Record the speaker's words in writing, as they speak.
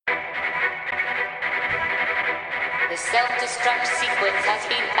The self-destruct sequence has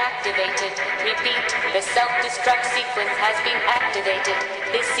been activated. Repeat, the self-destruct sequence has been activated.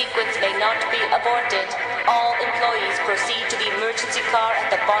 This sequence may not be aborted. All employees proceed to the emergency car at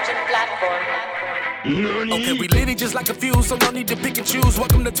the bottom platform. Okay, we lit it just like a fuse, so no need to pick and choose.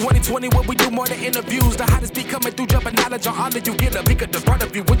 Welcome to 2020, where we do more than interviews. The hottest be coming through, jumping knowledge on all of you. Get a peek at the front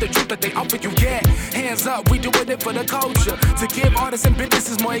of you with the truth that they offer you. Yeah, hands up, we doing it for the culture. To give artists and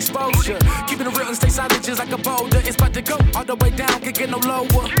businesses more exposure. Keeping it real and stay solid just like a boulder. It's about to go all the way down, can't get no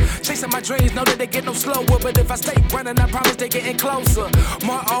lower. Chasing my dreams, know that they get no slower. But if I stay running, I promise they getting closer.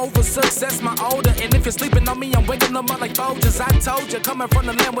 Moreover, success my older. And if you're sleeping on me, I'm waking them up like Folgers. I told you, coming from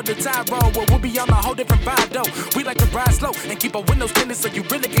the land with the tide roll. Well, we'll be on a whole different vibe though. We like to ride slow and keep our windows tinted so you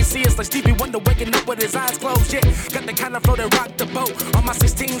really can see us like Stevie Wonder waking up with his eyes closed. Yeah, got the kind of flow that rock the boat. On my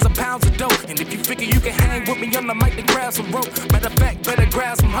 16s of pounds of dough. And if you figure you can hang with me on the mic, then grab some rope. Matter of fact, better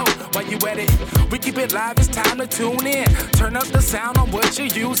grab some hope while you at it. We keep it live, it's time to tune in. Turn up the sound on what you're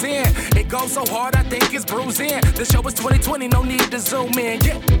using. It goes so hard, I think it's bruising. The show is 2020, no need to zoom in.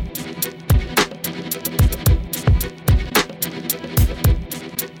 Yeah.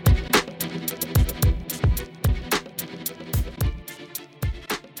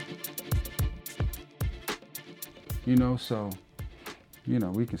 You know, so, you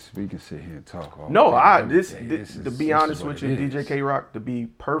know, we can sit here and talk all No, day, to be honest with you, DJ K-Rock, to be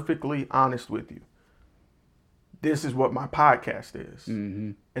perfectly honest with you, this is what my podcast is.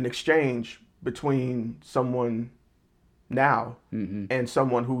 Mm-hmm. An exchange between someone now and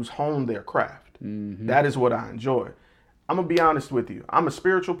someone who's honed their craft. Mm-hmm. That is what I enjoy. I'm going to be honest with you. I'm a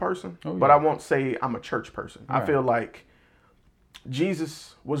spiritual person, but I won't say I'm a church person. Right. I feel like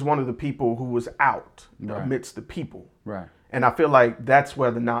Jesus was one of the people who was out amidst the people. Right. And I feel like that's where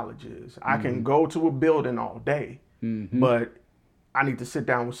the knowledge is. I can go to a building all day, but I need to sit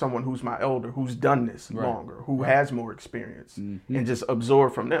down with someone who's my elder, who's done this longer, who has more experience, and just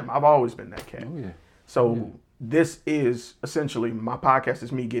absorb from them. I've always been that cat. So this is essentially, my podcast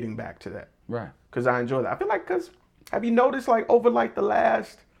is me getting back to that. Right. Because I enjoy that. I feel like, have you noticed like over like the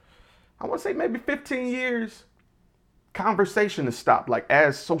last, I want to say maybe 15 years, conversation has stopped, like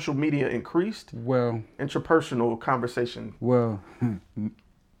as social media increased. Well, interpersonal conversation. Well,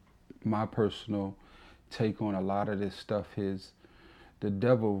 my personal take on a lot of this stuff is the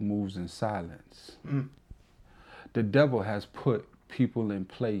devil moves in silence. The devil has put people in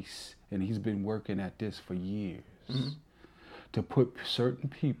place, and he's been working at this for years, to put certain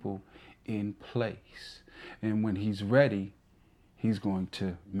people in place. And when he's ready, he's going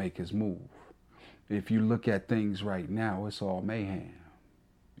to make his move. If you look at things right now, it's all mayhem.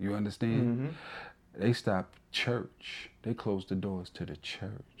 You understand? They stopped church. They closed the doors to the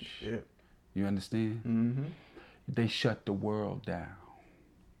church. Yeah. You understand? They shut the world down.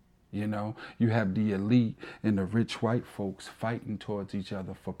 You know, you have the elite and the rich white folks fighting towards each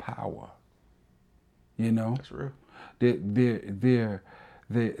other for power. You know? That's real. They're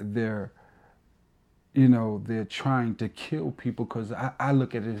you know, they're trying to kill people because I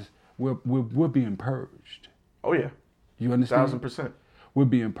look at it as we're being purged. Oh yeah. You understand? 1,000%. We're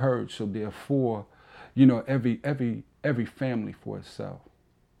being purged, so therefore, you know, every family for itself.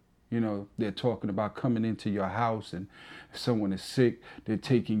 You know, they're talking about coming into your house, and if someone is sick, they're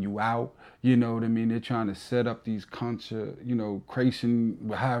taking you out. You know what I mean? They're trying to set up these concentration,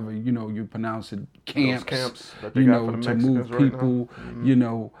 however, you know, you pronounce it, camps that they got for the Mexicans to move people, right, you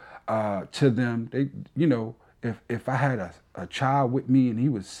know, to them. They, you know, if I had a child with me and he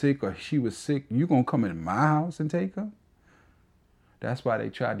was sick or she was sick, you gonna come in my house and take her? That's why they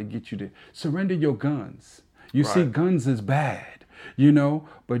tried to get you to surrender your guns. You see, guns is bad, you know,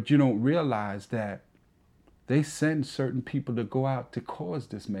 but you don't realize that they send certain people to go out to cause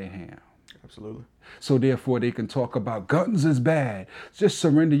this mayhem. Absolutely. So therefore they can talk about guns is bad. Just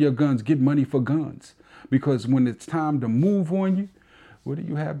surrender your guns, get money for guns. Because when it's time to move on you, what do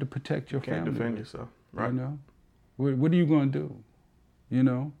you have to protect your family? Can't defend yourself, right? You know? What are you going to do? You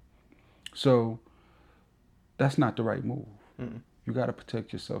know? So that's not the right move. You got to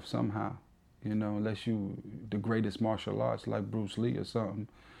protect yourself somehow, you know, unless you the greatest martial arts like Bruce Lee or something,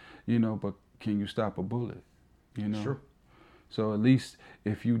 you know, but can you stop a bullet? You know? Sure. So at least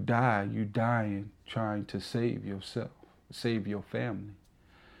if you die, you dying trying to save yourself, save your family.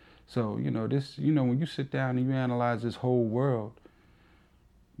 So, you know, this, you know, when you sit down and you analyze this whole world,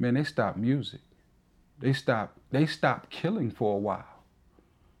 man, they stopped music. They stopped killing for a while.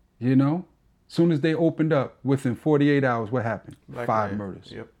 You know? Soon as they opened up, within 48 hours, what happened? Five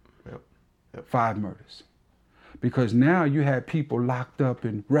murders. Yep. 5 murders. Because now you had people locked up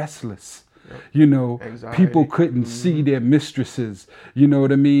and restless. Yep. You know, anxiety. People couldn't see their mistresses. You know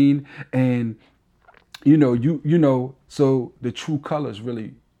what I mean? And So the true colors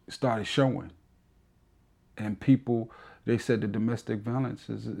really started showing, and people, they said the domestic violence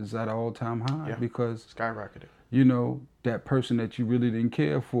is at an all-time high because skyrocketed. That person that you really didn't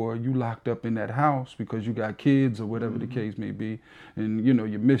care for, you locked up in that house because you got kids or whatever the case may be. And,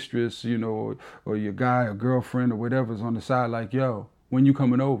 your mistress, or your guy or girlfriend or whatever is on the side like, yo, when you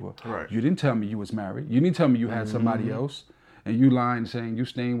coming over? Right. You didn't tell me you was married. You didn't tell me you had somebody else. And you lying saying you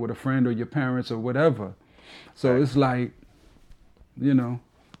staying with a friend or your parents or whatever. So it's like,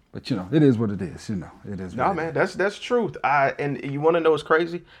 but it is what it is, it is. No, man, that's truth. And you want to know what's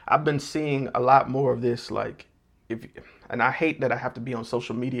crazy? I've been seeing a lot more of this, like, and I hate that I have to be on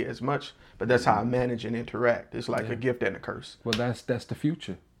social media as much, but that's how I manage and interact. It's like a gift and a curse. Well, that's the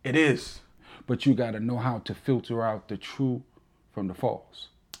future. It is. But you got to know how to filter out the true from the false.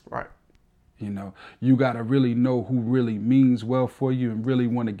 Right. You got to really know who really means well for you and really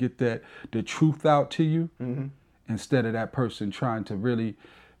want to get the truth out to you, instead of that person trying to really,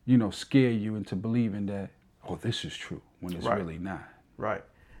 scare you into believing that, oh, this is true when it's really not. Right.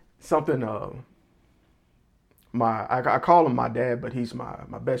 Something, I call him my dad, but he's my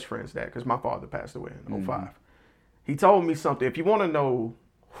best friend's dad because my father passed away in 2005. He told me something. If you want to know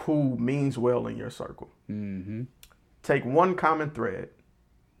who means well in your circle, take one common thread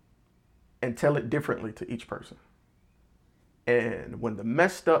and tell it differently to each person. And when the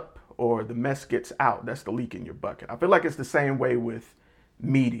messed up or the mess gets out, that's the leak in your bucket. I feel like it's the same way with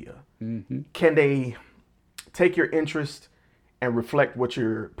media. Can they take your interest and reflect what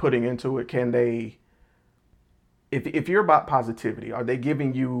you're putting into it? Can they, if you're about positivity, are they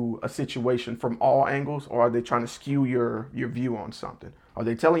giving you a situation from all angles, or are they trying to skew your view on something? Are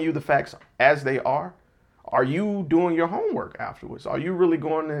they telling you the facts as they are? Are you doing your homework afterwards? Are you really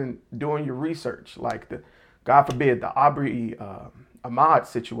going and doing your research? Like God forbid, the Aubrey Ahmaud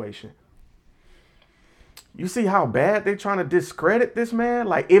situation. You see how bad they're trying to discredit this man?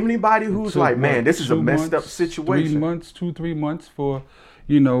 Like anybody who's like, man, this is a messed up situation. 3 months for,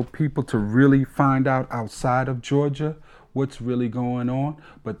 people to really find out outside of Georgia what's really going on.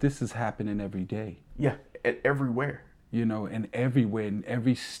 But this is happening every day. Yeah, everywhere. And everywhere, in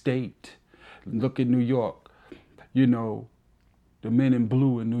every state. Look at New York. The men in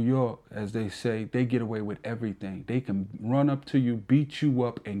blue in New York, as they say, they get away with everything. They can run up to you, beat you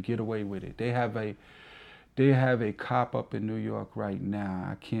up, and get away with it. They have a cop up in New York right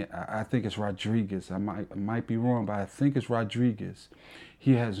now. I think it's Rodriguez. I might be wrong, but I think it's Rodriguez.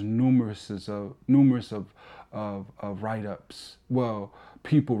 He has numerous of write-ups. Well,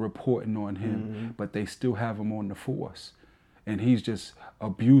 people reporting on him, but they still have him on the force. And he's just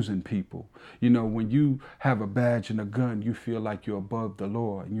abusing people. When you have a badge and a gun, you feel like you're above the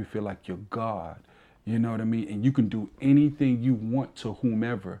law and you feel like you're God. You know what I mean? And you can do anything you want to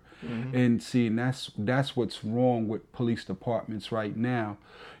whomever. And see, and that's what's wrong with police departments right now.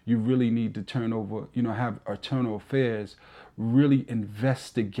 You really need to turn over, have internal affairs, really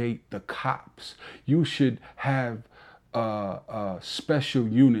investigate the cops. You should have special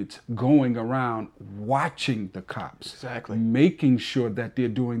units going around watching the cops. Exactly. Making sure that they're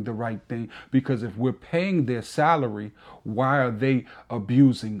doing the right thing. Because if we're paying their salary, why are they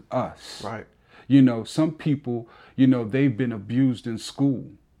abusing us? Right. Some people, they've been abused in school.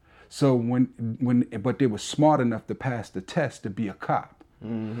 So but they were smart enough to pass the test to be a cop.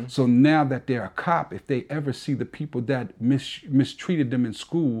 So now that they're a cop, if they ever see the people that mistreated them in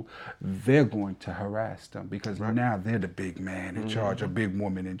school, they're going to harass them because now they're the big man in charge or big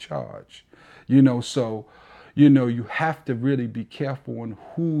woman in charge. So, you have to really be careful on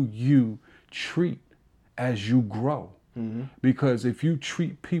who you treat as you grow. Because if you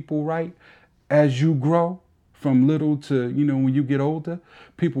treat people right as you grow, from little to, when you get older,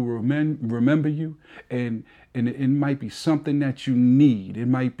 people will remember you, and it might be something that you need. It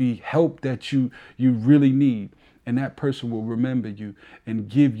might be help that you really need. And that person will remember you and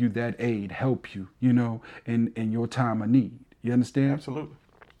give you that aid, help you, in your time of need. You understand? Absolutely.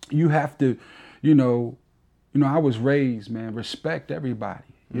 You have to, I was raised, man, respect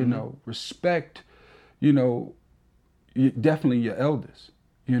everybody, respect, definitely your elders,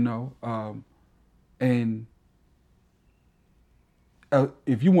 and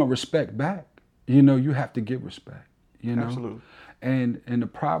if you want respect back, you have to give respect, Absolutely. And the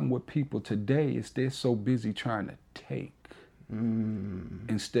problem with people today is they're so busy trying to take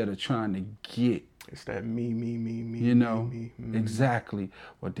instead of trying to get. It's that me. Me. Exactly.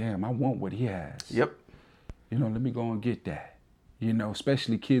 Well, damn, I want what he has. Yep. Let me go and get that.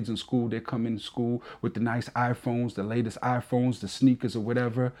 Especially kids in school, they come in school with the nice iPhones, the latest iPhones, the sneakers or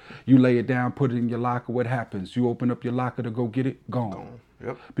whatever. You lay it down, put it in your locker. What happens? You open up your locker to go get it, gone.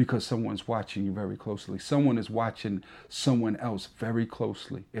 Yep. Because someone's watching you very closely. Someone is watching someone else very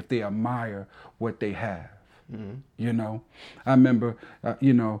closely if they admire what they have. Mm-hmm. You know, I remember,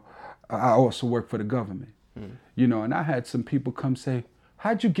 you know, I also work for the government, you know, and I had some people come say,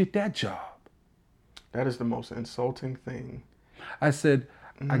 how'd you get that job? That is the most insulting thing. I said,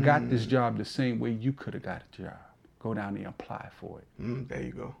 I got this job the same way you could have got a job. Go down there and apply for it. There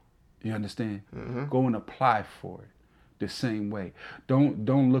you go. You understand? Go and apply for it the same way.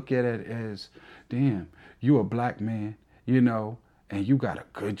 Don't look at it as, damn, you a black man, you know, and you got a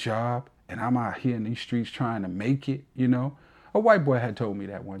good job, and I'm out here in these streets trying to make it, you know. A white boy had told me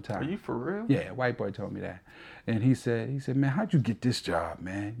that one time. Are you for real? Yeah, a white boy told me that. And he said, man, how'd you get this job,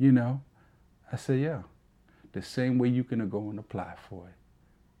 man? You know? I said, yeah, the same way you can go and apply for it.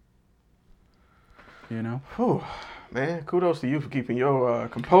 You know? Whew. Man, kudos to you for keeping your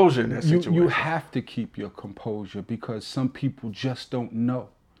composure in that situation. You have to keep your composure because some people just don't know.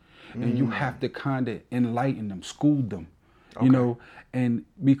 And you have to kind of enlighten them, school them, you know, and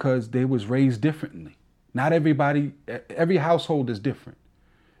because they was raised differently. Not everybody, every household is different.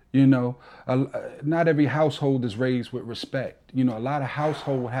 You know, not every household is raised with respect. You know, a lot of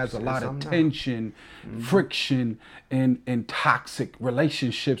household has a lot of tension, friction, and toxic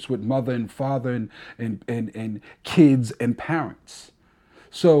relationships with mother and father and kids and parents.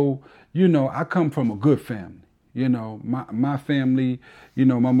 So, you know, I come from a good family. You know, my family, you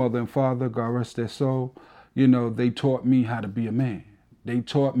know, my mother and father, God rest their soul, you know, they taught me how to be a man. They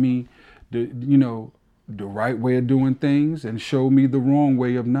taught me the right way of doing things and showed me the wrong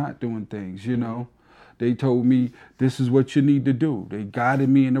way of not doing things, you know. They told me this is what you need to do. They guided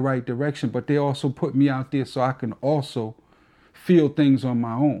me in the right direction, but they also put me out there so I can also feel things on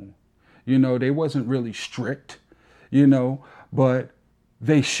my own. You know, they wasn't really strict, you know, but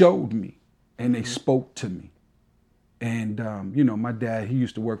they showed me and they spoke to me. And, you know, my dad, he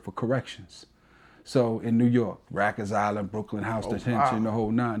used to work for corrections. So in New York, Rikers Island, Brooklyn House Detention, the whole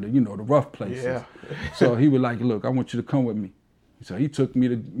nine, you know, the rough places. Yeah. So he was like, look, I want you to come with me. So he took me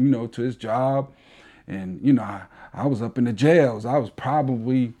to, you know, to his job. And, you know, I was up in the jails. I was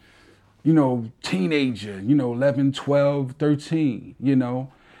probably, you know, teenager, you know, 11, 12, 13, you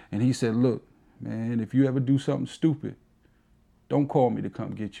know. And he said, look, man, if you ever do something stupid, don't call me to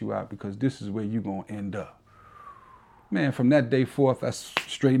come get you out because this is where you're going to end up. Man, from that day forth, I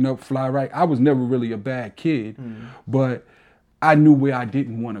straightened up, fly right. I was never really a bad kid, but I knew where I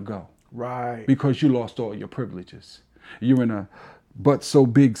didn't want to go. Right. Because you lost all your privileges. You're in a but so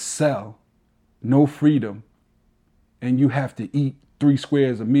big cell, no freedom, and you have to eat 3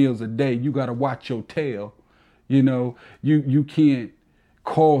 squares of meals a day. You got to watch your tail. You know, you can't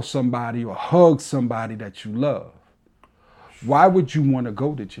call somebody or hug somebody that you love. Why would you want to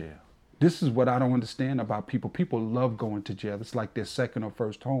go to jail? This is what I don't understand about people. People love going to jail. It's like their second or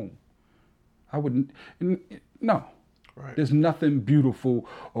first home. I wouldn't, no. Right. There's nothing beautiful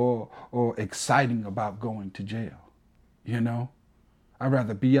or exciting about going to jail, you know? I'd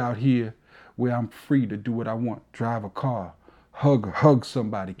rather be out here where I'm free to do what I want, drive a car, hug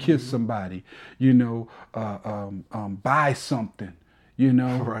somebody, kiss somebody, you know, buy something. You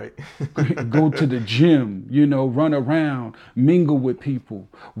know, right. Go to the gym, you know, run around, mingle with people,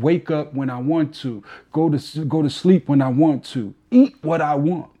 wake up when I want to, go to sleep when I want to, eat what I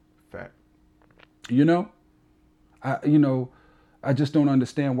want. Fact. You know, I just don't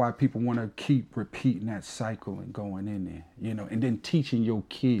understand why people want to keep repeating that cycle and going in there, you know, and then teaching your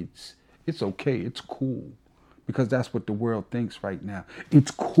kids it's okay, it's cool. Because that's what the world thinks right now.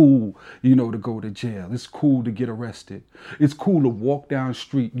 It's cool, you know, to go to jail. It's cool to get arrested. It's cool to walk down the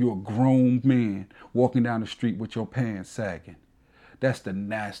street. You're a grown man walking down the street with your pants sagging. That's the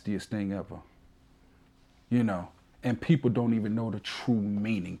nastiest thing ever. You know, and people don't even know the true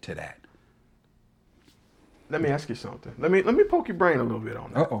meaning to that. Let me ask you something. Let me poke your brain a little bit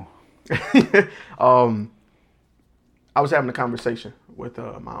on that. Uh-oh. I was having a conversation with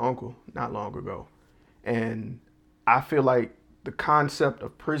my uncle not long ago. And I feel like the concept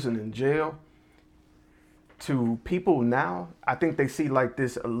of prison and jail, to people now, I think they see like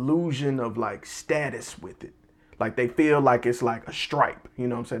this illusion of like status with it. Like they feel like it's like a stripe, you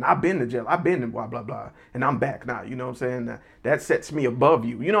know what I'm saying? I've been to jail, I've been to blah, blah, blah, and I'm back now, you know what I'm saying? That sets me above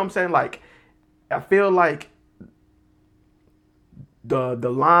you, you know what I'm saying? Like, I feel like the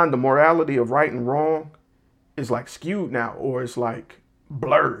line, the morality of right and wrong is like skewed now, or it's like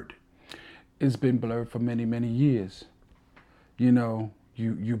blurred. It's been blurred for many, many years. You know,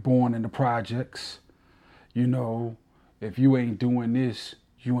 you born in the projects. You know, if you ain't doing this,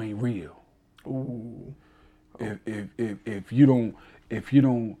 you ain't real. Ooh. If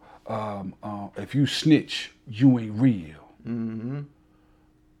you snitch, you ain't real. Mm-hmm.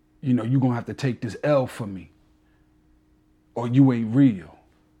 you're going to have to take this L for me, or you ain't real.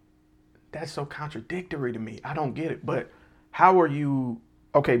 That's so contradictory to me. I don't get it. But how are you,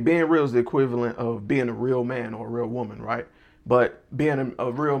 okay, being real is the equivalent of being a real man or a real woman, right? But being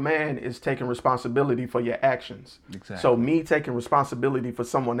a real man is taking responsibility for your actions. Exactly. So me taking responsibility for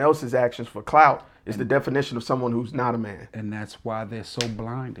someone else's actions for clout is the definition of someone who's not a man. And that's why they're so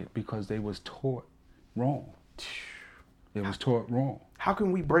blinded, because they was taught wrong. It was taught wrong. How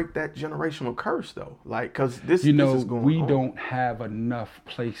can we break that generational curse, though? Like, because this is going on. We don't have enough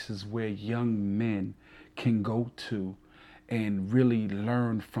places where young men can go to and really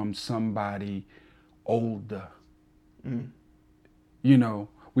learn from somebody older.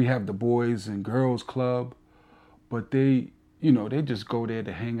 We have the Boys and Girls Club, but they just go there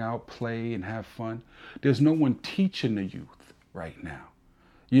to hang out, play, and have fun. There's no one teaching the youth right now.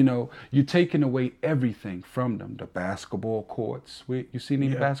 You're taking away everything from them. The basketball courts. You see any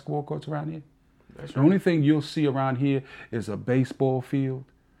basketball courts around here? That's the only thing you'll see around here is a baseball field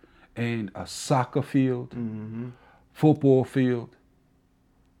and a soccer field, football field.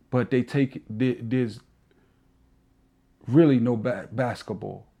 But there's really no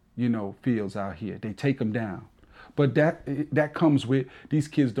basketball, fields out here. They take them down. But that comes with these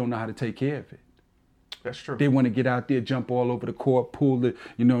kids don't know how to take care of it. That's true. They want to get out there, jump all over the court, pull the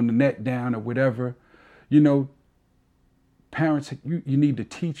net down or whatever. Parents, you need to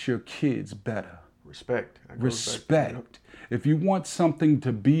teach your kids better. Respect. Respect. If you want something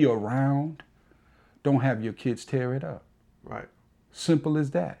to be around, don't have your kids tear it up. Right. Simple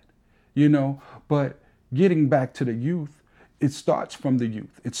as that. But getting back to the youth, it starts from the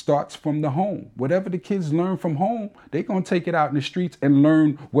youth. It starts from the home. Whatever the kids learn from home, they're going to take it out in the streets and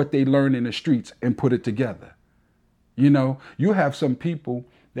learn what they learn in the streets and put it together. You have some people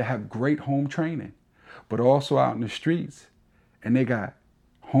that have great home training, but also out in the streets, and they got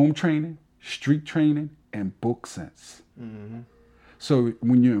home training, street training, and book sense. So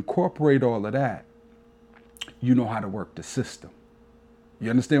when you incorporate all of that, you know how to work the system. You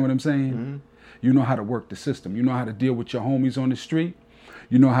understand what I'm saying? You know how to work the system. You know how to deal with your homies on the street.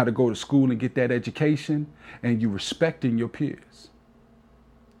 You know how to go to school and get that education, and you're respecting your peers.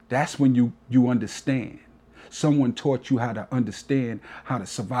 That's when you understand. Someone taught you how to understand how to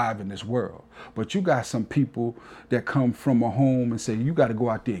survive in this world. But you got some people that come from a home and say, you got to go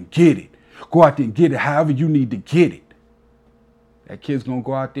out there and get it. Go out there and get it however you need to get it. That kid's going to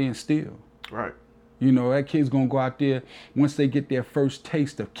go out there and steal. Right. That kid's going to go out there, once they get their first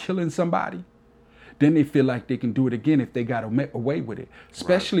taste of killing somebody, then they feel like they can do it again if they got away with it,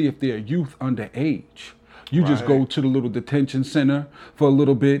 especially if they're youth underage. You just go to the little detention center for a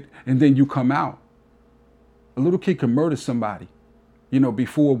little bit, and then you come out. A little kid can murder somebody,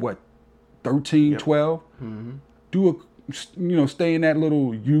 before 13, 12? Stay in that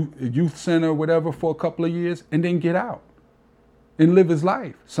little youth center or whatever for a couple of years, and then get out and live his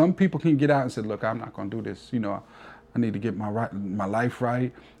life. Some people can get out and say, look, I'm not going to do this. I need to get my life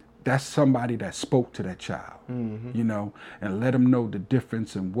right. That's somebody that spoke to that child, and let him know the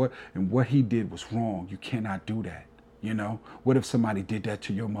difference and what he did was wrong. You cannot do that. What if somebody did that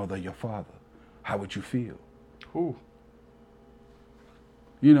to your mother or your father? How would you feel? Ooh.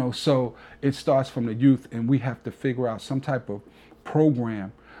 So it starts from the youth, and we have to figure out some type of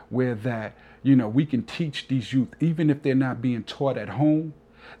program where that, we can teach these youth, even if they're not being taught at home,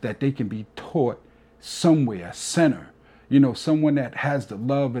 that they can be taught somewhere, a center. Someone that has the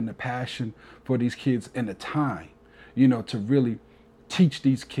love and the passion for these kids and the time, to really teach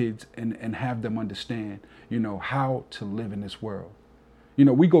these kids and have them understand, how to live in this world.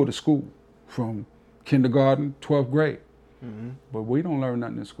 We go to school from kindergarten, 12th grade, but we don't learn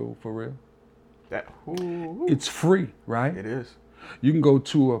nothing in school for real. It's free, right? It is. You can go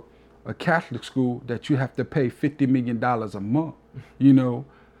to a Catholic school that you have to pay $50 million a month,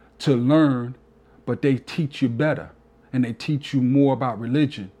 to learn, but they teach you better. And they teach you more about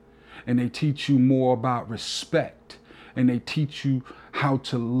religion, and they teach you more about respect, and they teach you how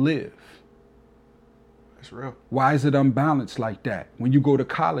to live. That's real. Why is it unbalanced like that? When you go to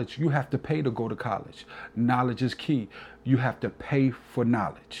college, you have to pay to go to college. Knowledge is key. You have to pay for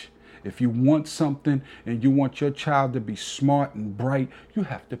knowledge. If you want something and you want your child to be smart and bright, you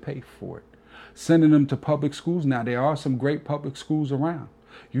have to pay for it. Sending them to public schools, now there are some great public schools around.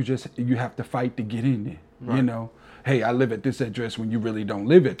 You have to fight to get in there, right. Hey, I live at this address when you really don't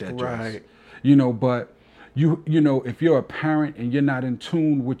live at that address. Right. But if you're a parent and you're not in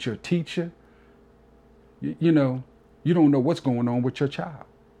tune with your teacher, you don't know what's going on with your child.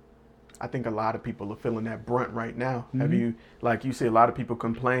 I think a lot of people are feeling that brunt right now. Have you, like you see a lot of people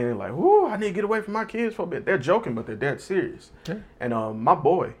complaining like, "Ooh, I need to get away from my kids for a bit." They're joking, but they're dead serious. Yeah. And my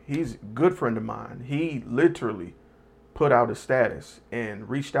boy, he's a good friend of mine. He literally put out a status and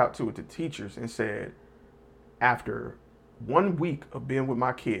reached out to the teachers and said, after 1 week of being with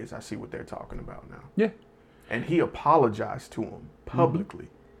my kids, I see what they're talking about now. Yeah. And he apologized to them publicly.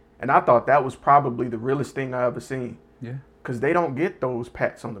 And I thought that was probably the realest thing I ever seen. Yeah. Because they don't get those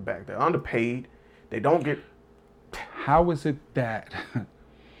pats on the back. They're underpaid. They don't get... How is it that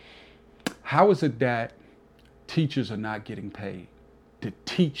teachers are not getting paid to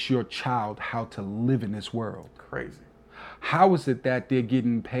teach your child how to live in this world? Crazy. How is it that they're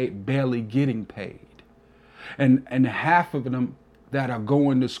getting paid, barely getting paid? And half of them that are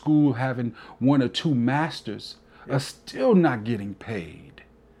going to school having 1 or 2 masters are still not getting paid,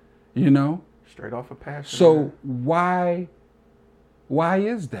 you know? Straight off a passion. So why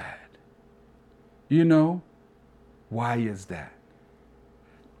is that? You know, why is that?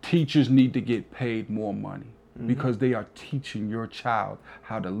 Teachers need to get paid more money because they are teaching your child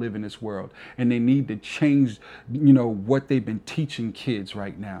how to live in this world. And they need to change, you know, what they've been teaching kids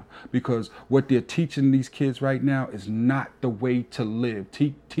right now. Because what they're teaching these kids right now is not the way to live.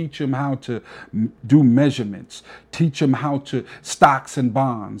 Teach them how to do measurements. Teach them how to stocks and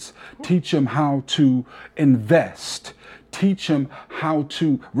bonds. Teach them how to invest. Teach them how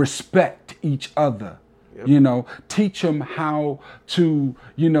to respect each other. Yep. You know, teach them how to,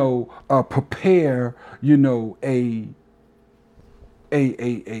 you know, prepare, you know, a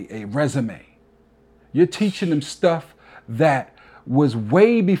resume. You're teaching them stuff that was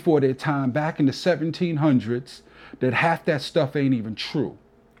way before their time, back in the 1700s, that half that stuff ain't even true.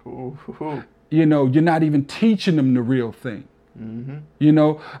 Ooh. You know, you're not even teaching them the real thing. You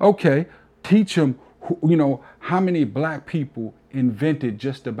know, okay, teach them, you know, how many black people invented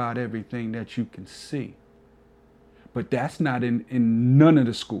just about everything that you can see. But that's not in none of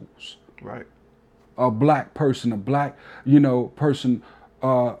the schools. Right. A black person invented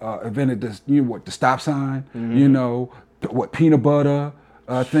this, you know what, the stop sign, you know, what, peanut butter,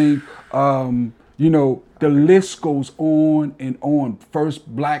 I think, you know, the list goes on and on.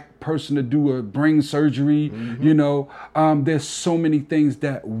 First black person to do a brain surgery, you know, there's so many things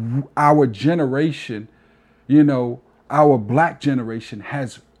that our generation, you know, our black generation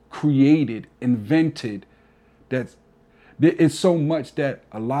has created, invented, that it's so much that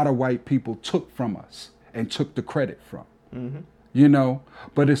a lot of white people took from us and took the credit from, you know,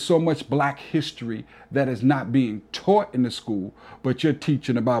 but it's so much black history that is not being taught in the school, but you're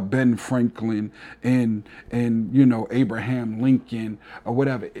teaching about Ben Franklin and you know, Abraham Lincoln or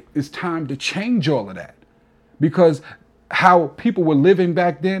whatever. It's time to change all of that, because how people were living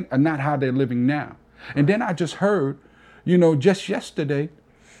back then are not how they're living now. And then I just heard, you know, just yesterday,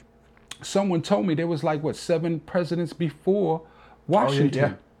 someone told me there was like, 7 presidents before Washington. Oh,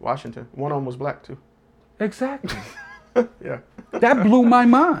 yeah. Washington. One of them was black too. Exactly. Yeah. That blew my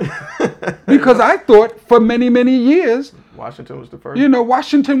mind, because I thought for many, many years, Washington was the first. you know,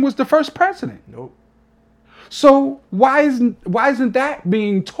 Washington was the first president. Nope. So why isn't that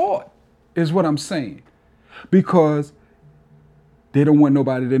being taught, is what I'm saying. Because they don't want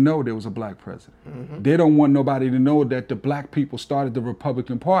nobody to know there was a black president. They don't want nobody to know that the black people started the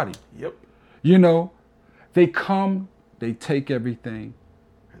Republican Party. Yep. You know, they come, they take everything,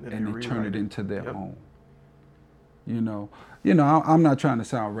 and they turn it into their own. You know, I'm not trying to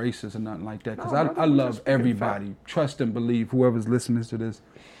sound racist or nothing like that, because I love everybody. Trust and believe, whoever's listening to this,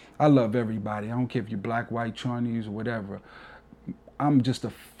 I love everybody. I don't care if you're black, white, Chinese, or whatever. I'm just a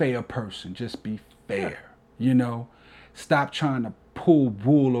fair person. Just be fair, you know. Stop trying to pull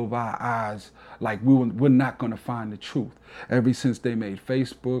wool over our eyes like we're not going to find the truth. Ever since they made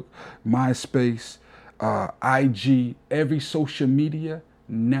Facebook, MySpace, IG, every social media,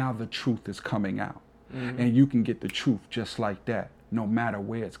 now the truth is coming out. And you can get the truth just like that, no matter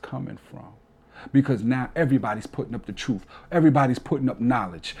where it's coming from. Because now everybody's putting up the truth. Everybody's putting up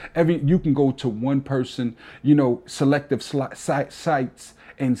knowledge. You can go to one person, you know, selective sites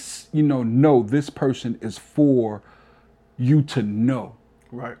and, you know this person is for you to know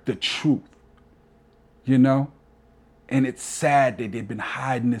the truth, you know? And it's sad that they've been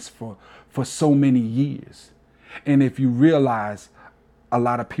hiding this for so many years. And if you realize, a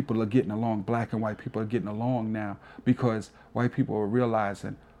lot of people are getting along, black and white people are getting along now, because white people are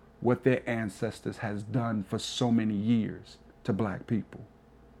realizing what their ancestors has done for so many years to black people.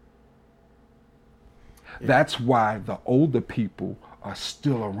 Yeah. That's why the older people are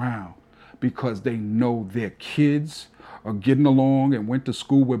still around, because they know their kids are getting along and went to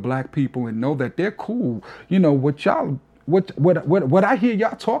school with black people and know that they're cool. You know, what y'all what I hear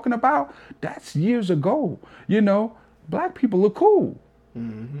y'all talking about, that's years ago. You know, black people are cool.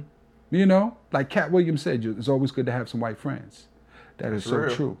 Mm-hmm. You know, like Cat Williams said, it's always good to have some white friends. That is so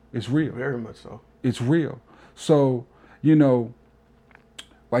true. It's real. Very much so. It's real. So, you know,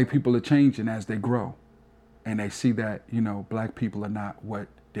 white people are changing as they grow. And they see that, you know, black people are not what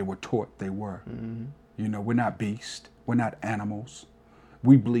they were taught they were. Mm-hmm. You know, we're not beasts. We're not animals.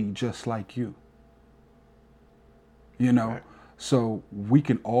 We bleed just like you. You know, right. So we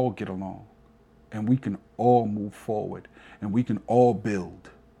can all get along. And we can all move forward. And we can all build.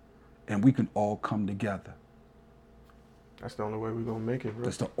 And we can all come together. That's the only way we're going to make it, bro.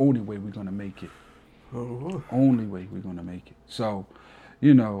 That's the only way we're going to make it. Oh. Only way we're going to make it. So,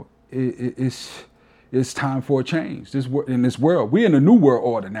 you know, it's time for a change. In this world, we're in a new world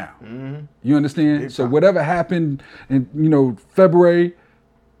order now. Mm-hmm. You understand? So whatever happened in, you know, February,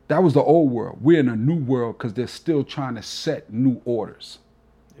 that was the old world. We're in a new world because they're still trying to set new orders.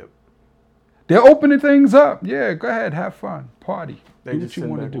 Yep. They're opening things up. Yeah, go ahead, have fun, party. They just what you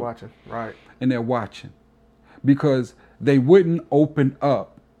want to do. Watching, right? And they're watching because they wouldn't open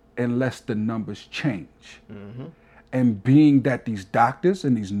up unless the numbers change. Mm-hmm. And being that these doctors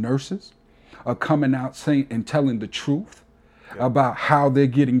and these nurses are coming out saying and telling the truth about how they're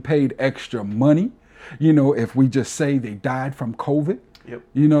getting paid extra money. You know, if we just say they died from COVID,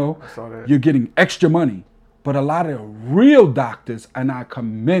 you know, you're getting extra money. But a lot of real doctors, and I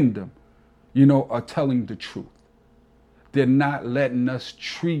commend them, you know, are telling the truth. They're not letting us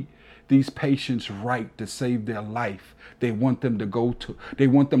treat these patients right to save their life. They want them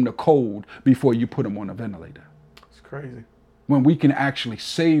to cold before you put them on a ventilator. It's crazy. When we can actually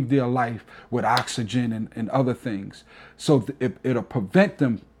save their life with oxygen and other things. So it'll prevent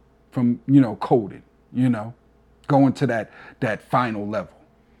them from, you know, coding, you know, going to that final level.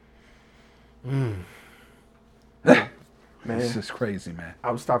 Man, it's just crazy, man.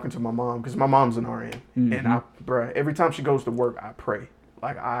 I was talking to my mom because my mom's an RN. Mm-hmm. And every time she goes to work, I pray.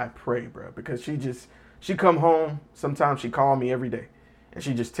 Like, I pray, bro, because she come home. Sometimes she call me every day and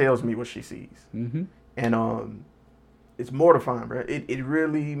she just tells me what she sees. Mm-hmm. And, it's mortifying, bro. It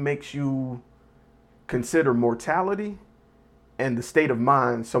really makes you consider mortality and the state of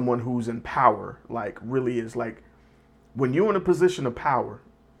mind someone who's in power, like, really is. Like, when you're in a position of power,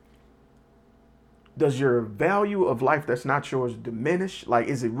 does your value of life that's not yours diminish? Like,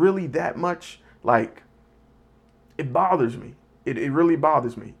 is it really that much? Like, it bothers me. It really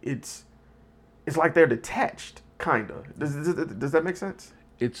bothers me. It's like they're detached, kind of. Does that make sense?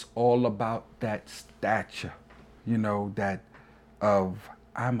 It's all about that stature. You know, that of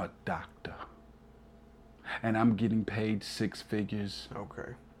I'm a doctor and I'm getting paid 6 figures.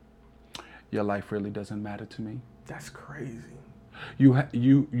 Okay. Your life really doesn't matter to me. That's crazy.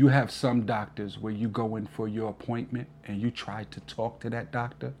 You have some doctors where you go in for your appointment and you try to talk to that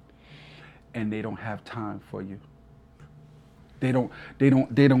doctor and they don't have time for you. They don't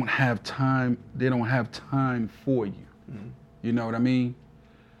have time. They don't have time for you. Mm-hmm. You know what I mean?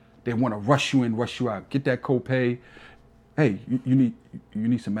 They want to rush you in, rush you out. Get that copay. Hey, you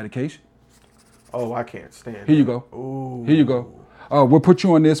need some medication? Oh, I can't stand Here you go. Ooh. Here you go. We'll put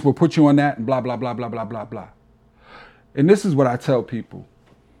you on this, we'll put you on that, and blah, blah, blah, blah, blah, blah, blah. And this is what I tell people.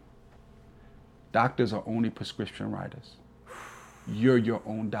 Doctors are only prescription writers. You're your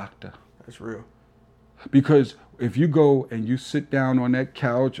own doctor. That's real. Because if you go and you sit down on that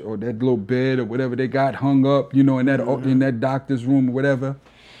couch or that little bed or whatever they got hung up, you know, in that doctor's room or whatever,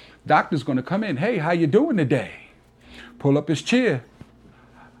 doctor's gonna come in. Hey, how you doing today? Pull up his chair.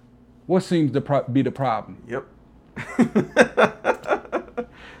 What seems to be the problem? Yep.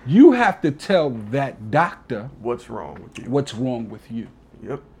 You have to tell that doctor what's wrong with you. What's wrong with you?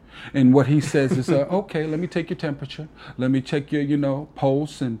 Yep. And what he says is, okay, let me take your temperature, let me check your, you know,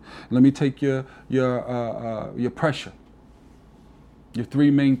 pulse, and let me take your pressure. Your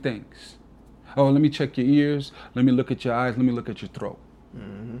 3 main things. Oh, let me check your ears, let me look at your eyes, let me look at your throat.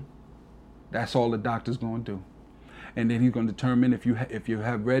 Mm-hmm. That's all the doctor's going to do. And then he's going to determine if you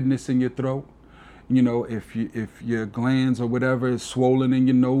have redness in your throat, you know, if your glands or whatever is swollen in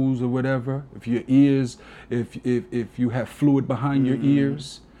your nose or whatever, if your ears, if you have fluid behind your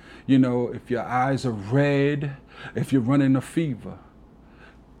ears, you know, if your eyes are red, if you're running a fever,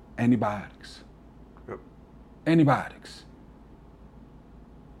 antibiotics. Yep. Antibiotics.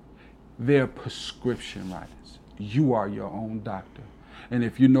 They're prescription writers. You are your own doctor. And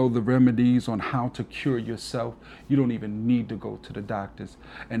if you know the remedies on how to cure yourself, you don't even need to go to the doctors.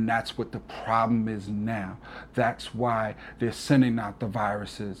 And that's what the problem is now. That's why they're sending out the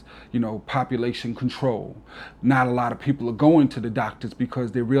viruses, you know, population control. Not a lot of people are going to the doctors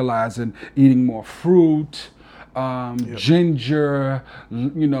because they're realizing eating more fruit, ginger,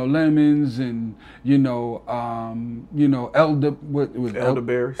 lemons, and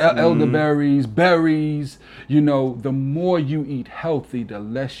elderberries, elderberries, berries. The more you eat healthy, the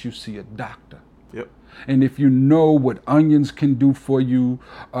less you see a doctor. Yep. And if you know what onions can do for you,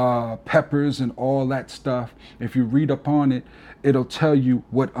 peppers and all that stuff, if you read up on it, it'll tell you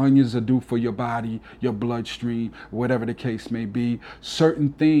what onions will do for your body, your bloodstream, whatever the case may be.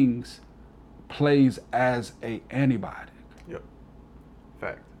 Certain things plays as a antibiotic. Yep.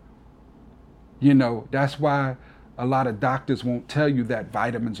 Fact. That's why a lot of doctors won't tell you that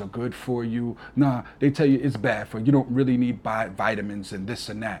vitamins are good for you. Nah, they tell you it's bad for you. You don't really need vitamins and this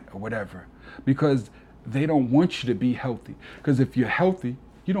and that or whatever, because they don't want you to be healthy. Because if you're healthy,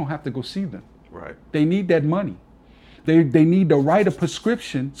 you don't have to go see them. Right. They need that money. They need to write a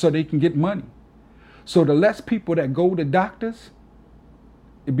prescription so they can get money. So the less people that go to doctors,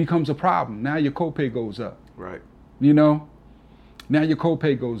 it becomes a problem. Now your copay goes up. Right. Now your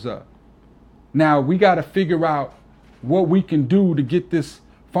copay goes up. Now we got to figure out what we can do to get this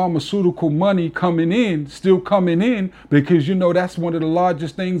pharmaceutical money still coming in, because that's one of the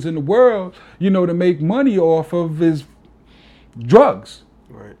largest things in the world, to make money off of is drugs.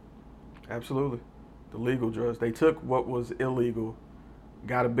 Right. Absolutely. The legal drugs. They took what was illegal,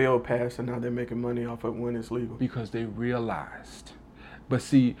 got a bill passed, and now they're making money off of when it's legal. Because they realized. But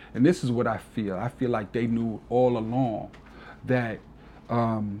see, and this is what I feel. I feel like they knew all along that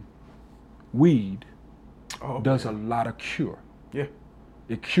weed does a lot of cure. Yeah.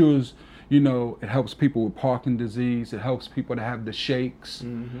 It cures, it helps people with Parkinson's disease. It helps people to have the shakes,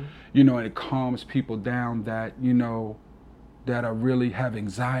 and it calms people down that, that are really have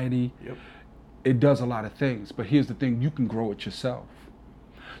anxiety. Yep. It does a lot of things, but here's the thing, you can grow it yourself.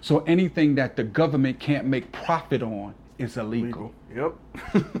 So anything that the government can't make profit on is illegal. Yep.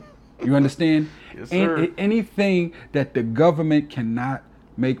 You understand? Yes, sir. Anything that the government cannot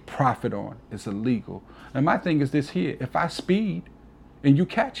make profit on is illegal. And my thing is this here, if I speed and you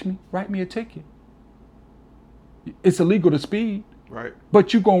catch me, write me a ticket. It's illegal to speed. Right.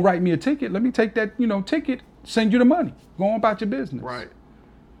 But you gonna write me a ticket. Let me take that, ticket, send you the money. Go on about your business. Right.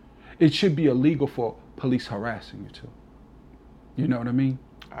 It should be illegal for police harassing you too. You know what I mean?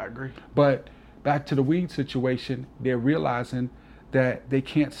 I agree. But back to the weed situation, they're realizing that they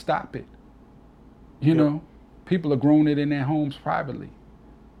can't stop it. People are growing it in their homes privately.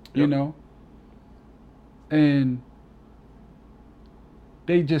 And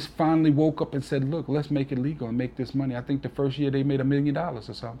they just finally woke up and said, look, let's make it legal and make this money. I think the first year they made $1 million or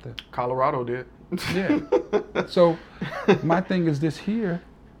something. Colorado did. Yeah. So my thing is this here,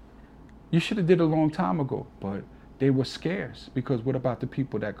 you should have did it a long time ago, but they were scarce, because what about the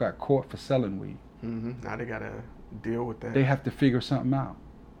people that got caught for selling weed? Mm-hmm. Now they got to deal with that. They have to figure something out.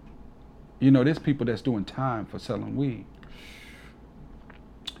 There's people that's doing time for selling weed.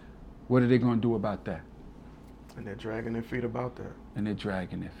 What are they going to do about that? And they're dragging their feet about that. And they're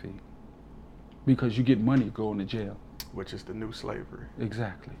dragging their feet. Because you get money going to jail. Which is the new slavery.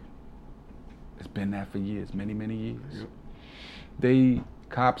 Exactly. It's been that for years, many, many years. Yep.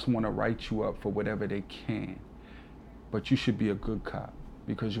 Cops want to write you up for whatever they can. But you should be a good cop,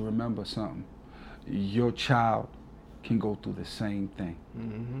 because you remember something. Your child can go through the same thing.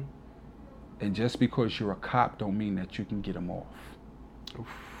 Mm-hmm. And just because you're a cop don't mean that you can get them off. Oof.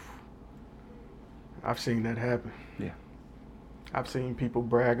 I've seen that happen. Yeah. I've seen people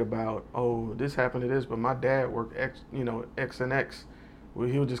brag about, oh, this happened to this, but my dad worked X and X. Well,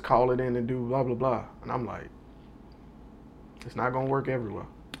 he'll just call it in and do blah, blah, blah. And I'm like, it's not going to work everywhere.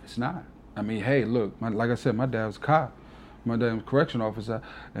 It's not. I mean, hey, look, like I said, my dad was a cop. My dad was a correction officer,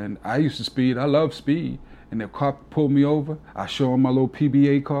 and I used to speed. I love speed. And the cop pulled me over. I show him my little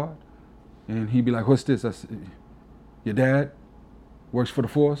PBA card, and he'd be like, what's this? I said, your dad works for the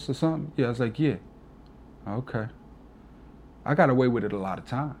force or something? Yeah, I was like, yeah. Okay. I got away with it a lot of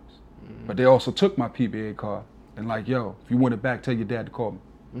times. Mm. But they also took my PBA card and like, yo, if you want it back, tell your dad to call me.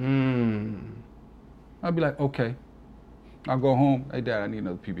 Mm. I'd be like, okay. I'll go home. Hey, Dad, I need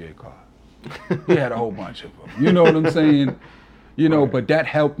another PBA card. He had a whole bunch of them. You know what I'm saying? Right. But that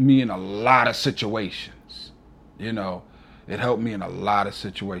helped me in a lot of situations. It helped me in a lot of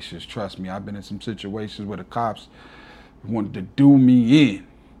situations. Trust me, I've been in some situations where the cops wanted to do me in.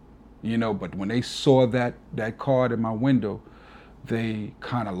 But when they saw that card in my window, they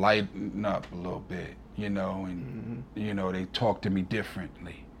kind of lightened up a little bit, and, they talked to me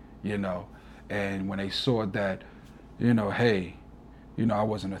differently, and when they saw that, hey, I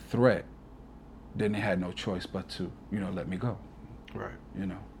wasn't a threat, then they had no choice but to, let me go. Right.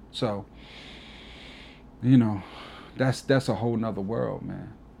 So, that's a whole nother world,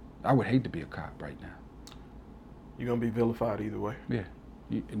 man. I would hate to be a cop right now. you're going to be vilified either way. Yeah.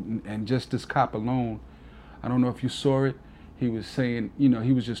 And just this cop alone, I don't know if you saw it, he was saying,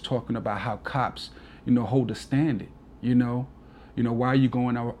 he was just talking about how cops, hold a standard, why are you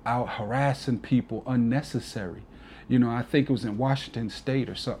going out harassing people unnecessary? I think it was in Washington State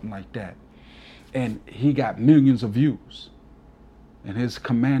or something like that. And he got millions of views. And his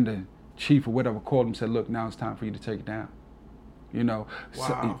commander, chief or whatever, called him and said, look, now it's time for you to take it down. Wow.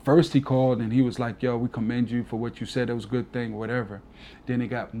 So first he called and he was like, yo, we commend you for what you said. It was a good thing, whatever. Then he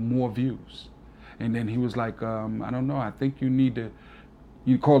got more views. And then he was like, I don't know, I think you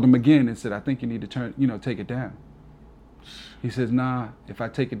called him again and said, I think you need to take it down. He says, nah, if I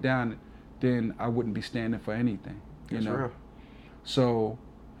take it down, then I wouldn't be standing for anything. That's real. So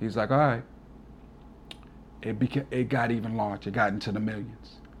he's like, all right. It got even larger. It got into the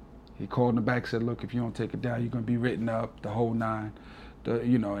millions. He called him back, said, look, if you don't take it down, you're going to be written up, the whole nine.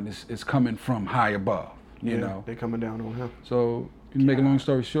 And it's coming from high above, you know. They're coming down on him. So, to make a long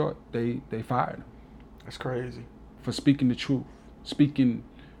story short, they fired him. That's crazy. For speaking the truth, speaking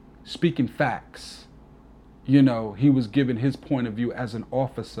facts. He was giving his point of view as an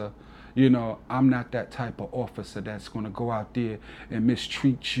officer. I'm not that type of officer that's going to go out there and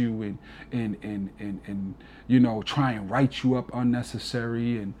mistreat you and try and write you up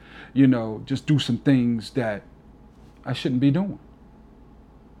unnecessary and, just do some things that I shouldn't be doing.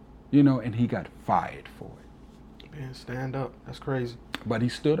 And he got fired for it. Man, stand up. That's crazy. But he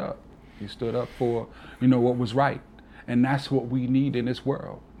stood up. He stood up for, what was right. And that's what we need in this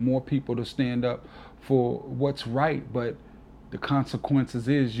world. More people to stand up for what's right, but the consequences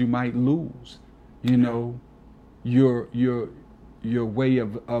is you might lose, your way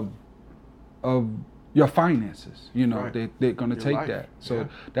of your finances. Right. They're gonna take life. that. So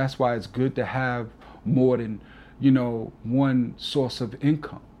that's why it's good to have more than one source of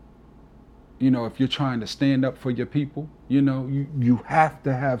income. If you're trying to stand up for your people, you have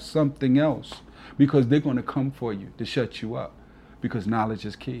to have something else because they're gonna come for you to shut you up because knowledge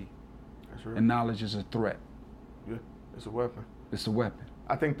is key. That's right. And knowledge is a threat. Yeah. It's a weapon. It's a weapon.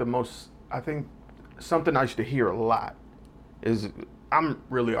 I think something I used to hear a lot is I'm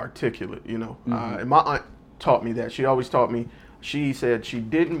really articulate, and my aunt taught me that. She always taught me, she said she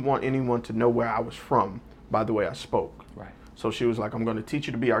didn't want anyone to know where I was from by the way I spoke. Right. So she was like, I'm going to teach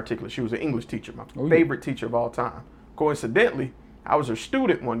you to be articulate. She was an English teacher, my favorite teacher of all time. Coincidentally, I was her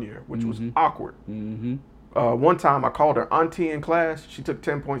student one year, which was awkward. Mm-hmm. One time I called her auntie in class. She took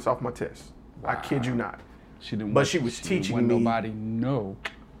 10 points off my test. Wow. I kid you not. She was teaching me. Nobody know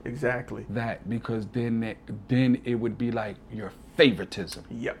exactly that because then it would be like your favoritism.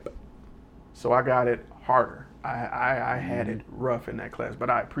 Yep. So I got it harder. I had it rough in that class, but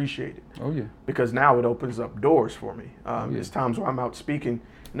I appreciate it. Oh yeah. Because now it opens up doors for me. There's times where I'm out speaking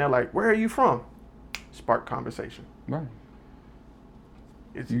and they're like, "Where are you from?" Spark conversation. Right.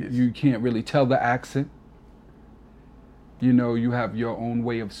 You can't really tell the accent. You have your own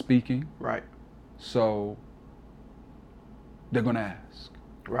way of speaking. Right. So they're gonna ask.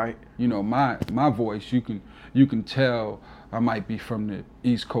 Right. My voice, you can tell I might be from the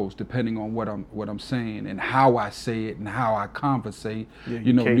East Coast, depending on what I'm saying and how I say it and how I conversate. Yeah,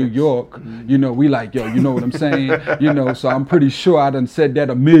 New York, we like, yo, you know what I'm saying? So I'm pretty sure I done said that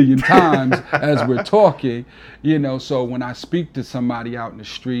 1,000,000 times as we're talking, so when I speak to somebody out in the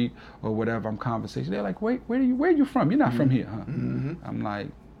street or whatever, I'm conversating, they're like, wait, where are you from? You're not from here, huh? Mm-hmm. I'm like,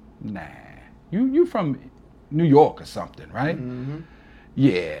 nah, you from New York or something, right? Mm-hmm.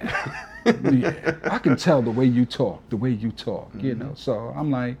 Yeah. Yeah, I can tell the way you talk, mm-hmm. So I'm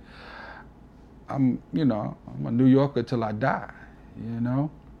like, I'm a New Yorker till I die,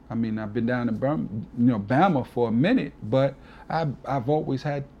 I mean, I've been down in Bama for a minute, but I've always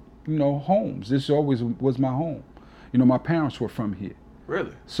had, homes. This always was my home. My parents were from here.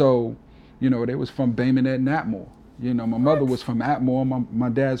 Really? So, they was from Bay Minette and Atmore. My mother was from Atmore, my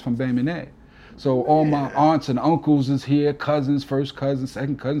dad's from Bay Minette. So all my aunts and uncles is here, cousins, first cousin,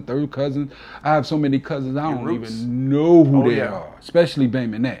 second cousin, third cousin. I have so many cousins, I don't even know who they are, especially Bay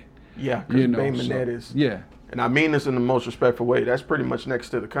Minette. Yeah, because Bay Minette is. Yeah. And I mean this in the most respectful way. That's pretty much next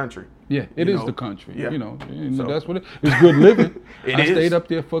to the country. Yeah, it is the country. Yeah. So, that's what it's good living. I stayed up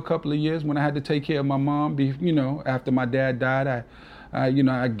there for a couple of years when I had to take care of my mom. After my dad died,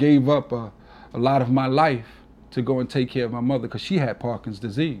 I gave up a lot of my life to go and take care of my mother because she had Parkinson's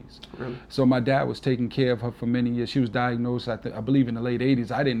disease. Really? So my dad was taking care of her for many years. She was diagnosed, I believe, in the late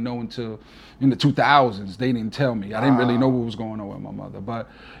 80s. I didn't know until in the 2000s. They didn't tell me. I didn't really know what was going on with my mother. But,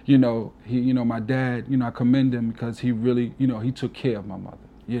 my dad, I commend him because he really, he took care of my mother,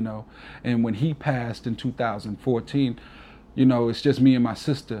 And when he passed in 2014, it's just me and my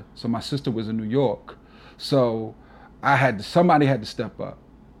sister. So my sister was in New York. So somebody had to step up.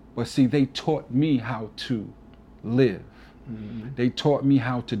 But see, they taught me how to live. Mm-hmm. They taught me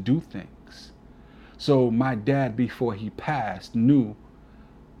how to do things. So my dad, before he passed,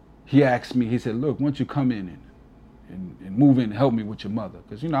 he asked me, he said, look, why don't you come in and move in and help me with your mother?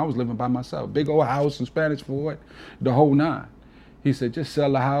 Because, I was living by myself. Big old house in Spanish Fort, the whole nine. He said, just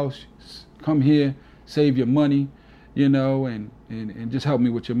sell the house, come here, save your money, and just help me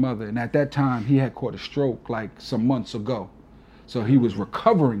with your mother. And at that time, he had caught a stroke like some months ago. So he was